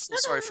said, I feel so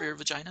sorry for your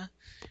vagina.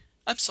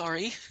 I'm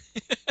sorry.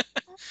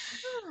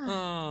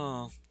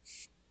 Oh.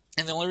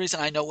 And the only reason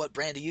I know what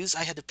brand to use,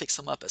 I had to pick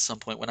some up at some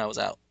point when I was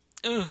out.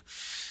 Ugh.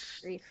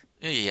 Grief.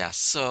 Yeah,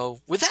 so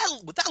with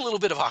that little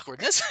bit of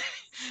awkwardness,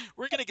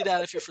 we're gonna get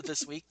out of here for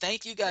this week.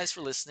 Thank you guys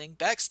for listening.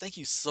 Bex, thank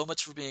you so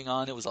much for being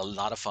on. It was a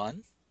lot of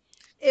fun.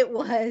 It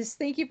was.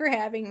 Thank you for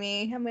having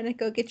me. I'm gonna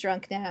go get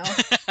drunk now.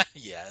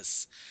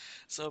 Yes.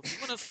 So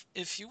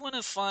if you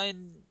wanna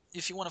find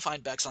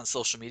Bex on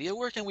social media,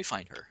 where can we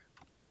find her?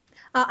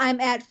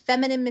 I'm at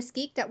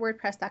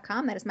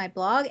femininemissgeek.wordpress.com. That is my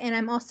blog, and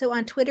I'm also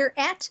on Twitter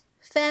at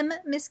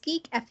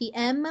femmissgeek.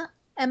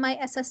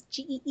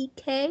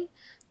 FEMMISSGEEK.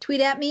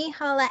 Tweet at me,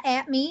 holla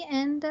at me,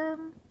 and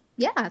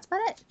yeah, that's about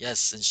it.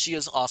 Yes, and she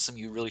is awesome.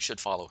 You really should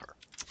follow her.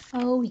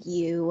 Oh,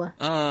 you.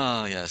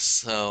 Oh, yes.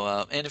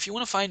 So, and if you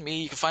want to find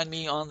me, you can find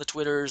me on the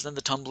Twitters and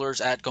the Tumblrs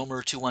at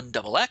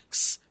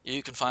Gomer21XX.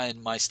 You can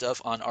find my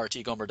stuff on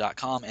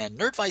rtgomer.com and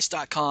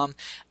nerdvice.com.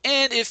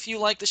 And if you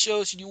like the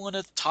shows and you want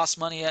to toss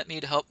money at me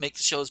to help make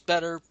the shows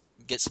better,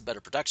 get some better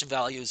production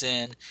values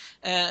in,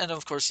 and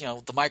of course,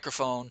 the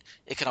microphone,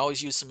 it can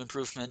always use some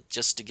improvement.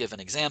 Just to give an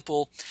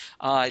example,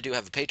 I do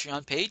have a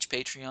Patreon page,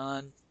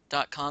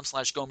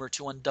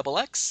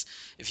 patreon.com/Gomer21XX.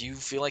 If you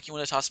feel like you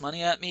want to toss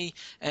money at me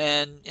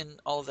and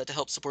all of that to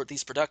help support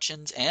these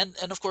productions and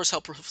of course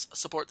help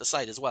support the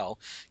site as well,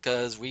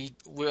 because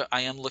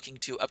I am looking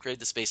to upgrade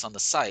the space on the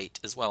site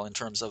as well in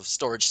terms of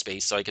storage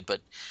space, so I could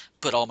put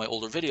all my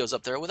older videos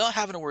up there without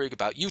having to worry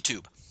about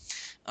YouTube.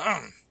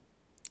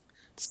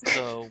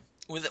 So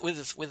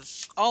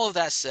with all of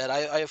that said,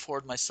 I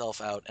afford myself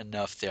out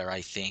enough there,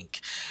 I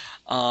think.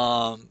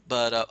 There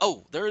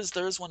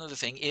is one other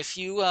thing. If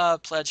you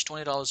pledge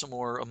 $20 or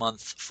more a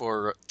month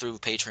through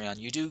Patreon,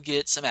 you do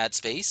get some ad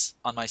space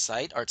on my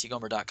site,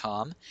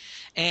 rtgomer.com.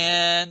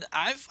 And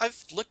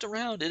I've looked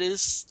around. It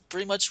is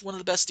pretty much one of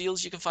the best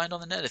deals you can find on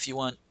the net if you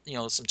want,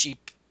 some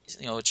cheap,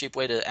 a cheap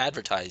way to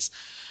advertise.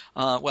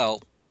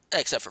 Well,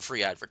 except for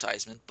free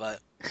advertisement,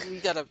 but we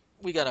gotta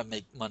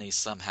make money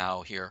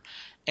somehow here.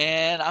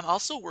 And I'm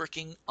also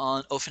working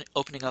on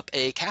opening up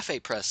a Cafe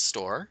Press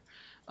store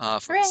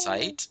for the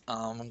site.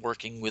 I'm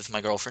working with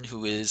my girlfriend,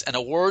 who is an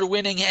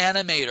award-winning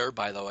animator,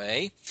 by the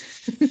way.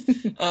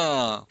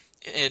 And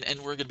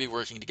we're going to be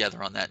working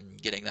together on that and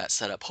getting that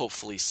set up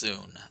hopefully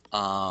soon.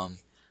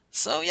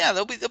 So yeah,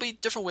 there'll be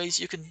different ways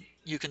you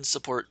can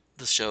support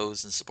the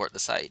shows and support the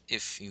site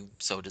if you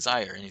so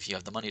desire, and if you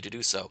have the money to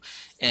do so.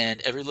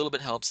 And every little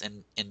bit helps,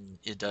 and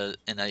it does.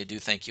 And I do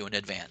thank you in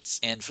advance.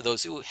 And for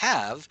those who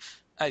have,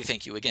 I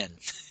thank you again.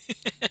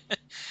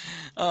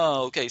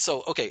 Oh, okay.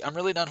 So, I'm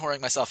really done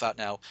whoring myself out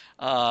now.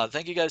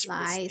 Thank you guys for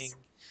listening.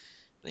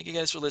 Thank you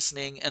guys for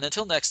listening. And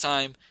until next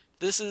time,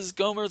 this is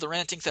Gomer, the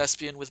Ranting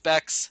Thespian, with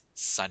Bex,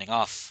 signing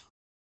off.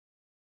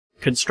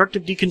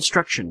 Constructive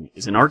Deconstruction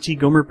is an RT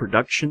Gomer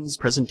Productions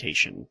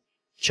presentation.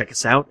 Check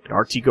us out at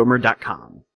rtgomer.com.